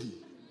already.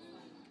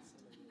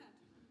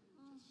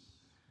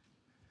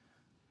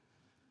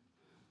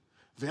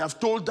 They have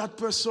told that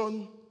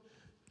person,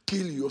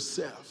 kill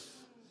yourself.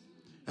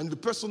 And the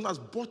person has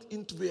bought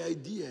into the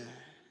idea.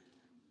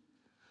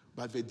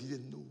 But they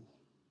didn't know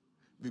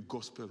the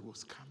gospel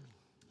was coming.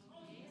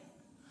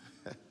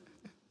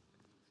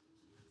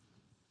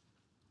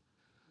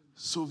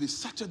 So the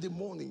Saturday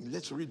morning,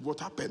 let's read what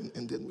happened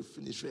and then we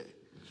finish there.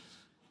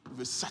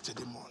 The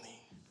Saturday morning.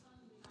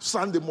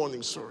 Sunday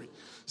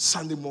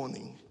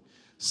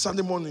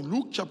morning,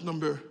 Luke chapter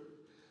number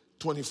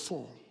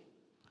 24,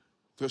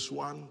 verse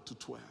 1 to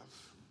 12.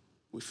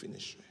 We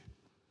finish there.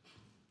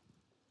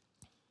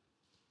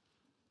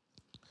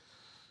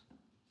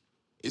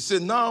 It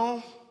said,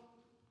 now,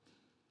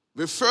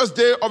 the first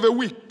day of the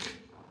week,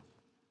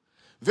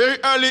 very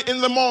early in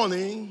the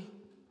morning,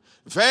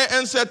 they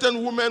and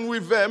certain women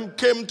with them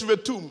came to the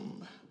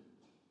tomb,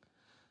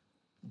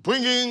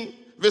 bringing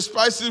the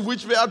spices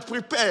which they had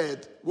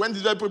prepared. When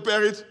did they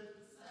prepare it?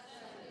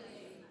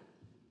 Saturday.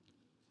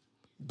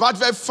 But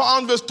they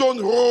found the stone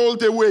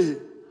rolled away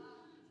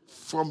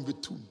from the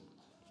tomb.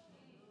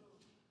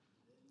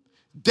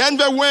 Then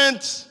they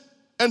went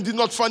and did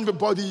not find the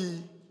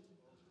body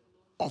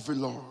of the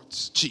Lord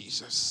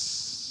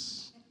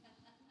Jesus.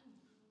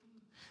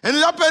 And it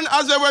happened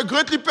as they were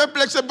greatly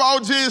perplexed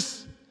about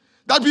this,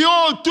 that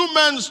behold, two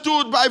men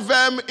stood by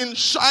them in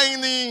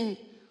shining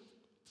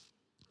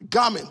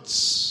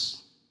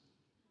garments.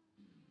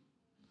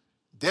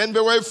 Then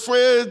they were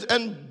afraid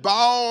and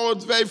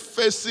bowed their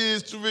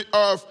faces to the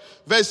earth.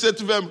 They said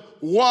to them,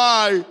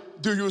 why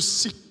do you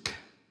seek?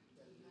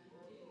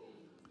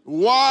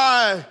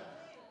 Why?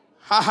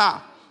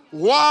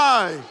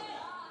 Why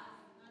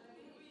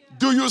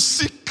do you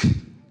seek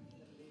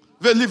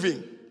the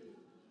living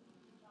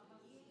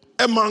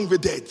among the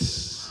dead?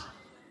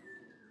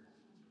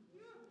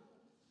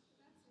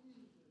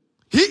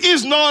 He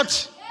is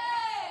not.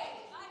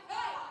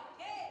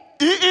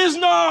 He is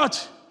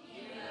not.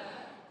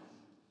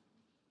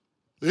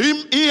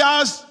 He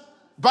has,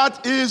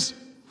 but is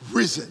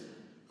risen.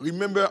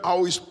 Remember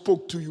how he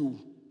spoke to you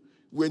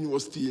when he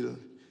was still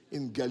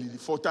in Galilee.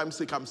 For time's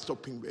sake, I'm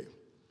stopping there.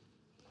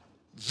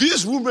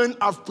 These women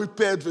have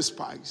prepared the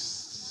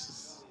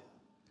spice,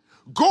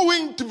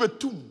 going to the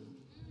tomb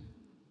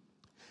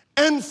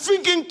and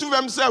thinking to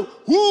themselves,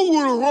 who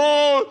will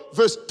roll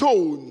the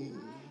stone?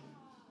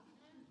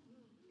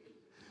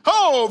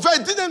 Oh,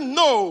 they didn't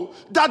know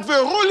that the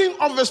rolling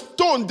of the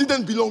stone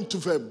didn't belong to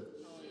them.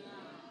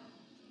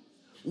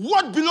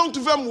 What belonged to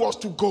them was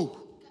to go.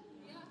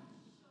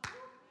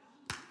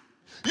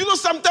 You know,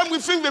 sometimes we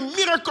think the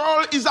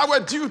miracle is our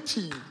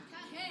duty.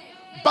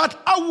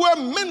 But our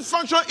main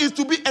function is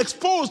to be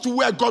exposed to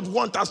where God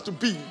wants us to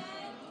be.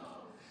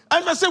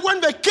 And they say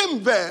when they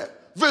came there,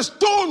 the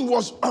stone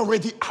was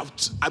already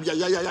out.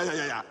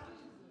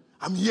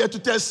 I'm here to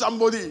tell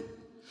somebody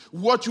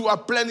what you are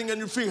planning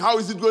and you think, how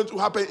is it going to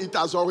happen? It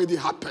has already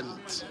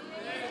happened.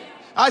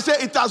 I say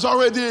it has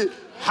already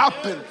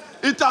happened.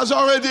 It has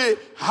already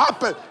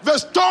happened. The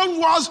stone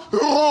was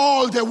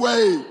rolled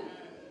away.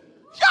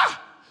 Yeah,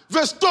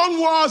 the stone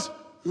was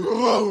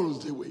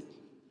rolled away.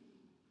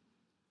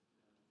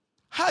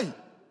 Hi,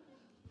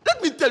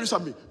 let me tell you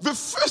something. The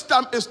first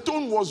time a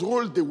stone was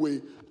rolled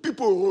away,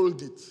 people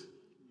rolled it.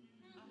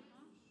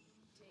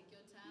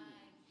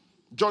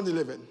 John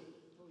 11.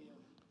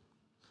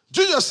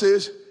 Jesus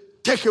says,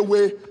 take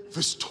away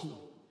the stone.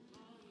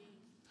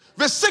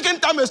 The second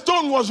time a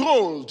stone was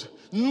rolled,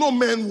 no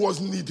man was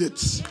needed.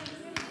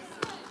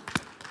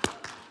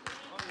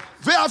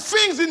 There are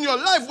things in your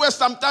life where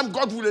sometimes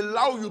God will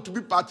allow you to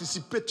be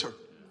participator.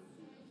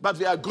 But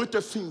there are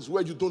greater things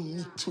where you don't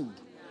need to.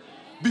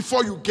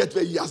 Before you get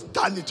there, he has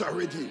done it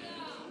already.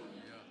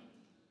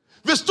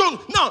 The stone,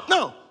 now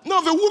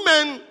the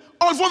woman,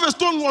 although the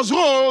stone was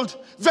rolled,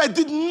 they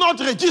did not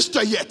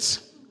register yet.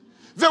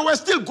 They were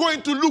still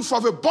going to look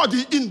for the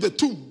body in the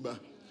tomb.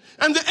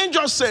 And the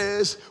angel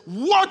says,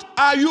 why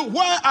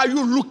are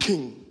you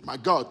looking? My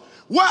God,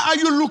 why are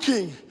you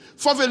looking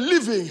for the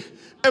living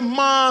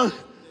among?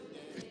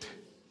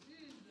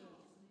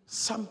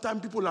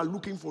 Sometimes people are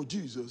looking for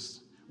Jesus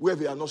where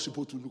they are not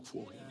supposed to look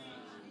for him.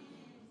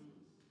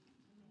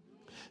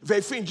 They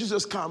think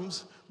Jesus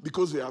comes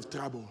because they have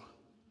trouble.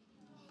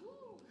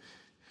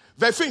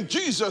 They think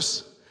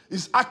Jesus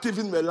is active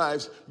in their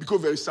lives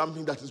because there is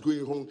something that is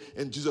going wrong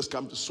and Jesus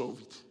comes to solve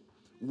it.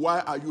 Why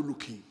are you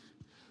looking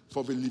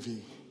for the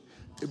living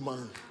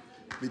among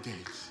the dead?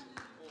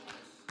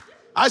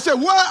 I said,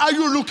 why are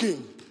you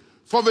looking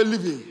for the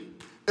living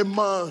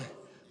among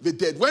the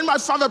dead? When my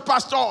father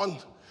passed on,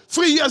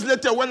 3 years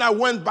later when I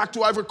went back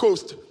to Ivory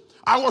Coast,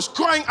 I was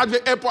crying at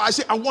the airport. I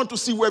said, I want to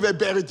see where they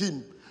buried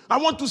him. I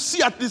want to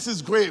see at least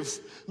his grave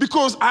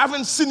because I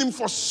haven't seen him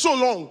for so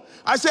long.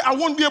 I said, I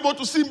won't be able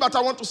to see him, but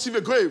I want to see the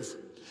grave.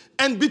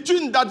 And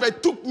between that, they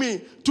took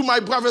me to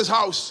my brother's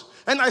house.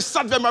 And I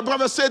sat there. My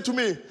brother said to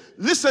me,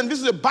 listen, this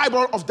is the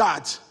Bible of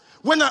Dad.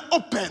 When I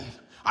opened,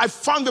 I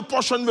found the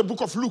portion in the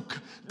book of Luke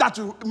that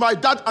my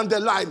dad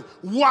underlined.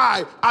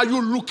 Why are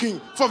you looking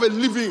for the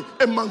living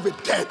among the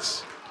dead?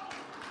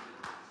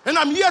 And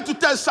I'm here to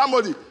tell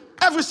somebody,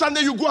 every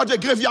Sunday you go at the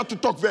graveyard to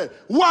talk there.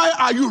 Why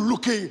are you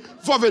looking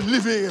for the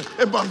living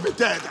among the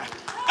dead?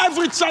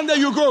 Every Sunday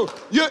you go,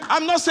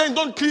 I'm not saying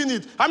don't clean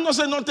it. I'm not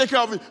saying don't take care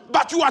of it.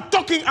 But you are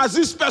talking as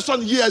this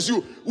person hears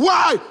you.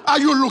 Why are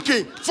you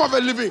looking for the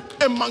living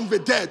among the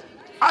dead?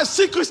 I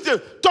see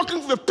Christian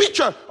talking to the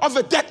picture of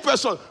a dead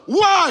person.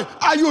 Why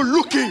are you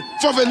looking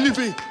for the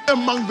living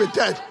among the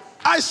dead?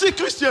 I see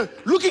Christian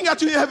looking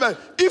at you in heaven.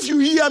 If you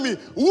hear me,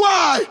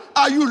 why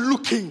are you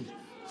looking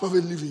for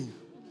the living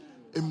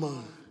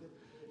among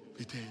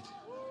the dead?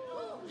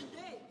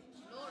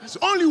 There's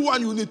only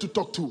one you need to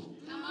talk to.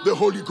 The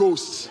Holy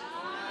Ghost.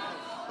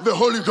 The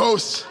Holy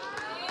Ghost.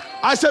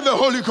 I said the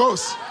Holy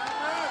Ghost.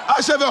 I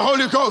said the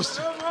Holy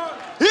Ghost.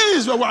 He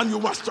is the one you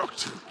must talk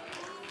to.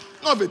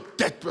 Not the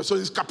dead person.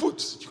 He's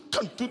kaput. You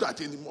can't do that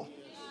anymore.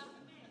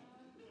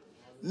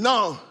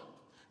 Now,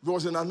 there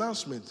was an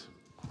announcement.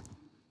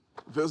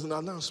 There's an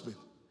announcement.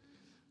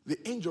 The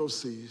angel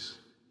says,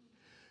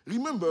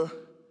 remember,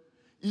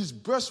 his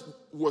birth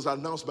was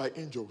announced by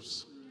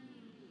angels.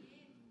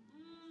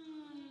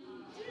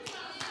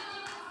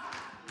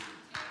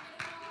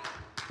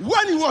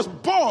 When he was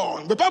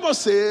born, the Bible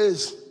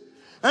says,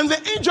 and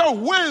the angel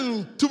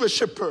went to the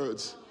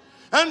shepherds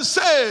and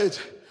said,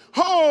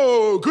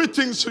 oh,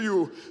 greetings to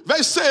you.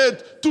 They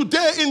said,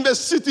 today in the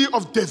city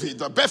of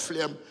David,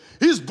 Bethlehem,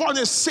 is born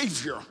a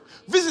Savior,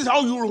 This is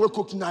how you will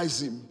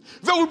recognize him.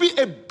 There will be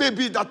a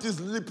baby that is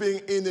sleeping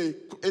in a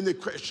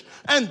crèche.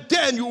 And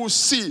then you will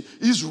see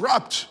he's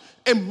wrapped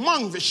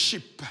among the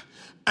sheep.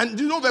 And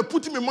they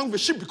put him among the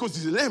sheep because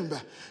he's a lamb.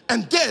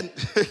 And then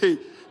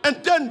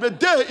the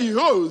day he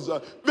rose,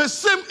 the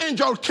same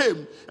angel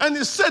came and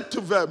he said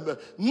to them,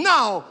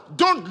 now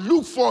don't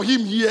look for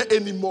him here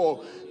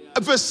anymore.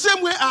 The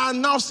same way I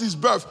announced his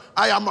birth,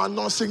 I am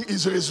announcing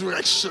his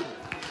resurrection.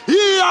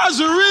 He has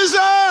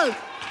risen.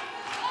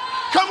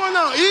 Come on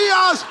now. He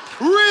has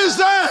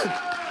risen.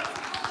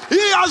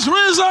 He has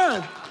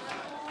risen.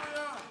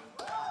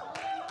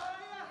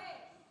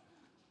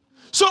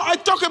 So I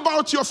talk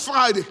about your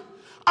Friday.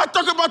 I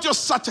talk about your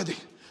Saturday.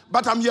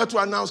 But I'm here to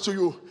announce to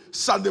you,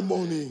 Sunday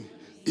morning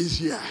is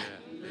here.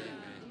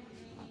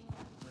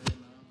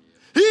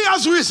 He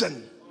has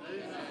risen.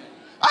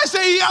 I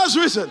say he has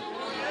risen.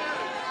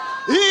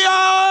 He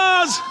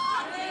is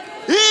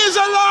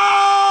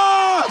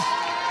alive.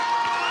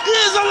 He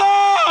is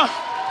alive.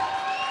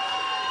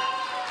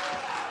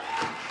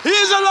 He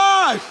is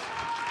alive.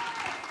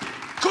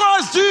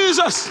 Christ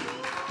Jesus.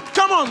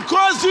 Come on,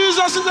 Christ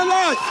Jesus is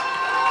alive.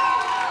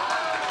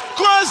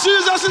 Christ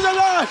Jesus is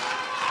alive.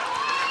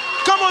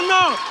 Come on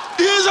now.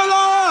 He is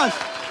alive.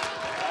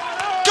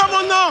 Come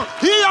on now.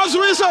 He has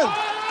risen.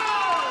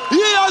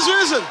 He has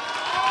risen.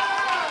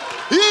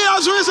 He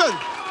has risen.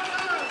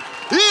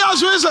 He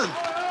has risen.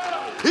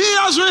 He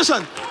has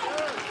risen.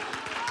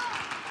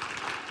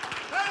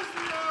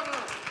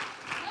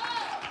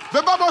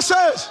 The Bible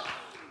says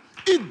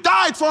he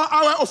died for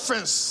our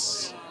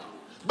offense,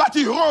 but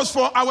he rose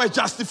for our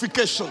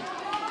justification.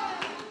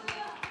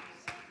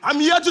 I'm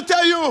here to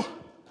tell you,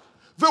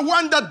 the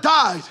one that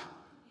died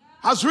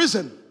has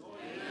risen.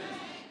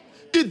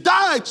 He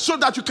died so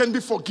that you can be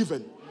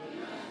forgiven.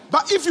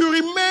 But if you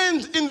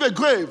remained in the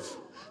grave,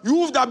 you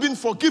would have been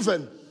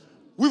forgiven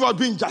without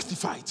being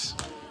justified.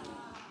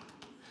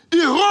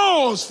 He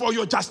rose for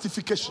your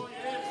justification,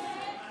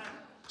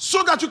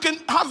 so that you can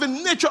have a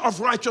nature of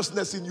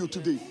righteousness in you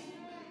today.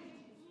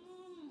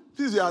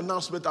 This is the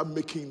announcement I'm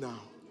making now.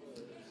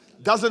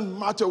 Doesn't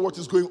matter what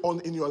is going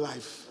on in your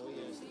life.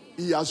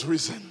 He has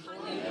risen.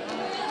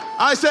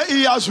 I say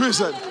he has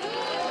risen.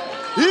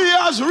 He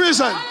has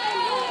risen.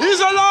 He's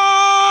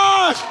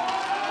alive.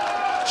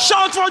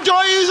 Shout for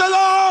joy. He's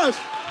alive.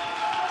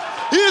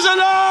 He's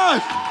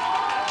alive.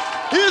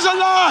 He's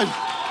alive.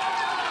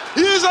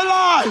 He's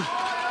alive.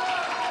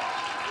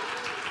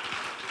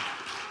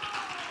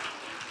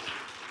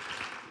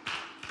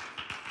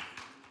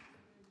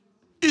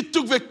 He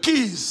took the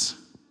keys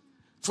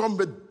from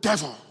the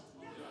devil.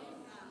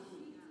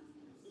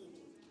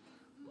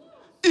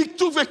 He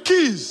took the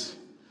keys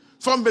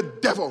from the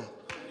devil.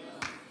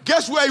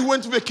 Guess where he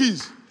went with the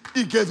keys?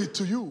 He gave it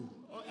to you.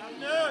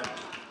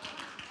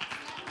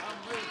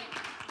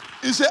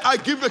 He said, I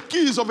give the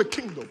keys of the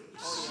kingdom.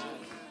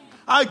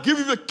 I give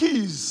you the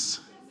keys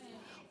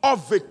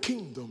of the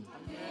kingdom.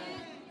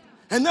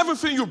 And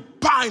everything you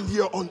bind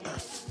here on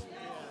earth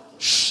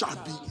shall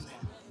be in heaven.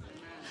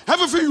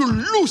 Everything you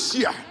loose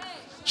here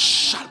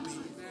shall be.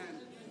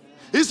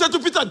 He said to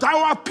Peter,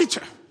 thou art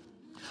Peter.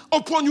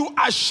 Upon you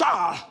I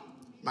shall,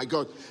 my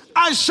God,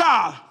 I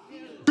shall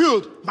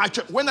build my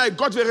church. When I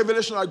got the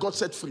revelation, I got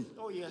set free.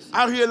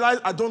 I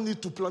realized I don't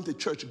need to plant a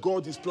church.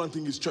 God is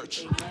planting his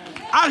church.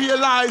 I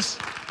realized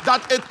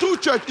that a true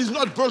church is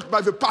not built by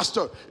the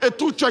pastor. A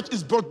true church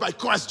is built by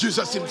Christ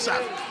Jesus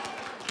himself.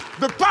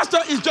 The pastor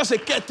is just a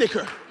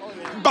caretaker.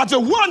 But the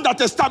one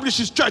that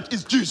establishes church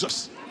is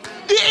Jesus.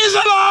 He is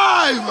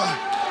alive.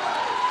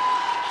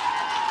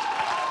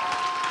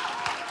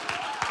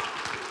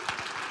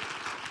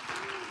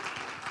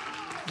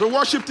 The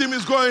worship team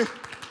is going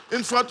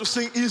in front to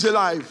sing He is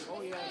alive.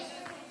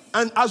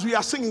 And as we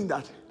are singing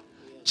that,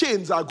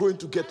 chains are going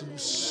to get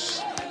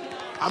loose.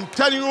 I'm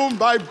telling you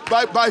by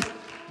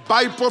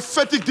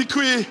prophetic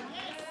decree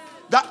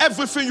that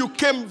everything you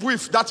came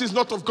with that is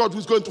not of God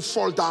is going to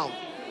fall down.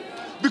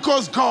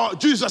 Because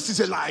Jesus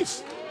is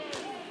alive.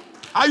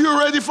 Are you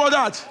ready for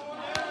that?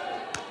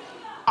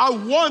 I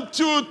want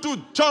you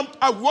to jump.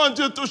 I want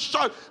you to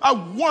shout. I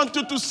want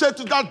you to say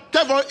to that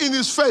devil in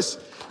his face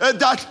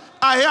that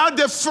I had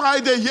a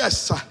Friday,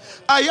 yes.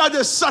 I had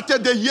a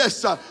Saturday,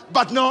 yes.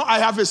 But now I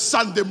have a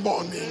Sunday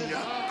morning.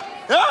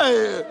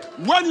 Hey,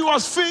 when he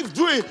was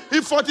doing, he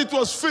thought it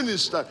was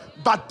finished.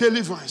 But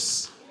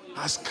deliverance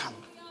has come.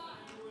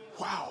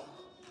 Wow.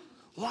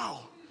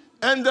 Wow.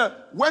 And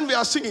when we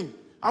are singing,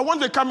 I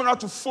want the camera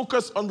to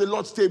focus on the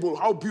Lord's table,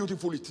 how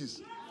beautiful it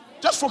is.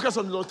 Just focus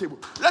on the Lord's table.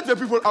 Let the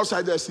people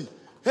outside there see.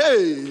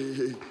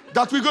 Hey,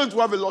 that we're going to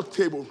have a Lord's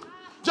table.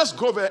 Just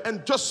go there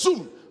and just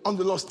zoom on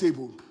the Lord's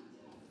table.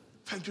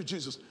 Thank you,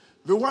 Jesus.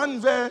 The one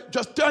there,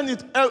 just turn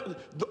it.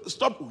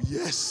 Stop.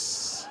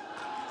 Yes.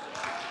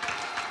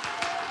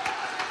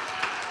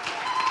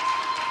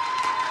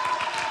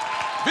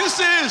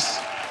 This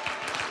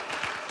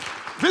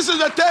is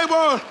the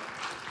table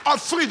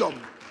of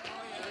freedom.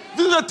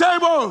 This is the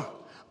table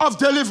of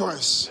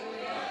deliverance.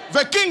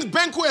 The king's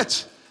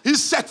banquet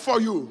is set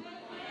for you.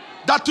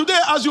 That today,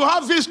 as you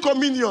have this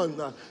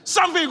communion,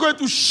 something is going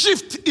to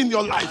shift in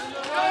your life.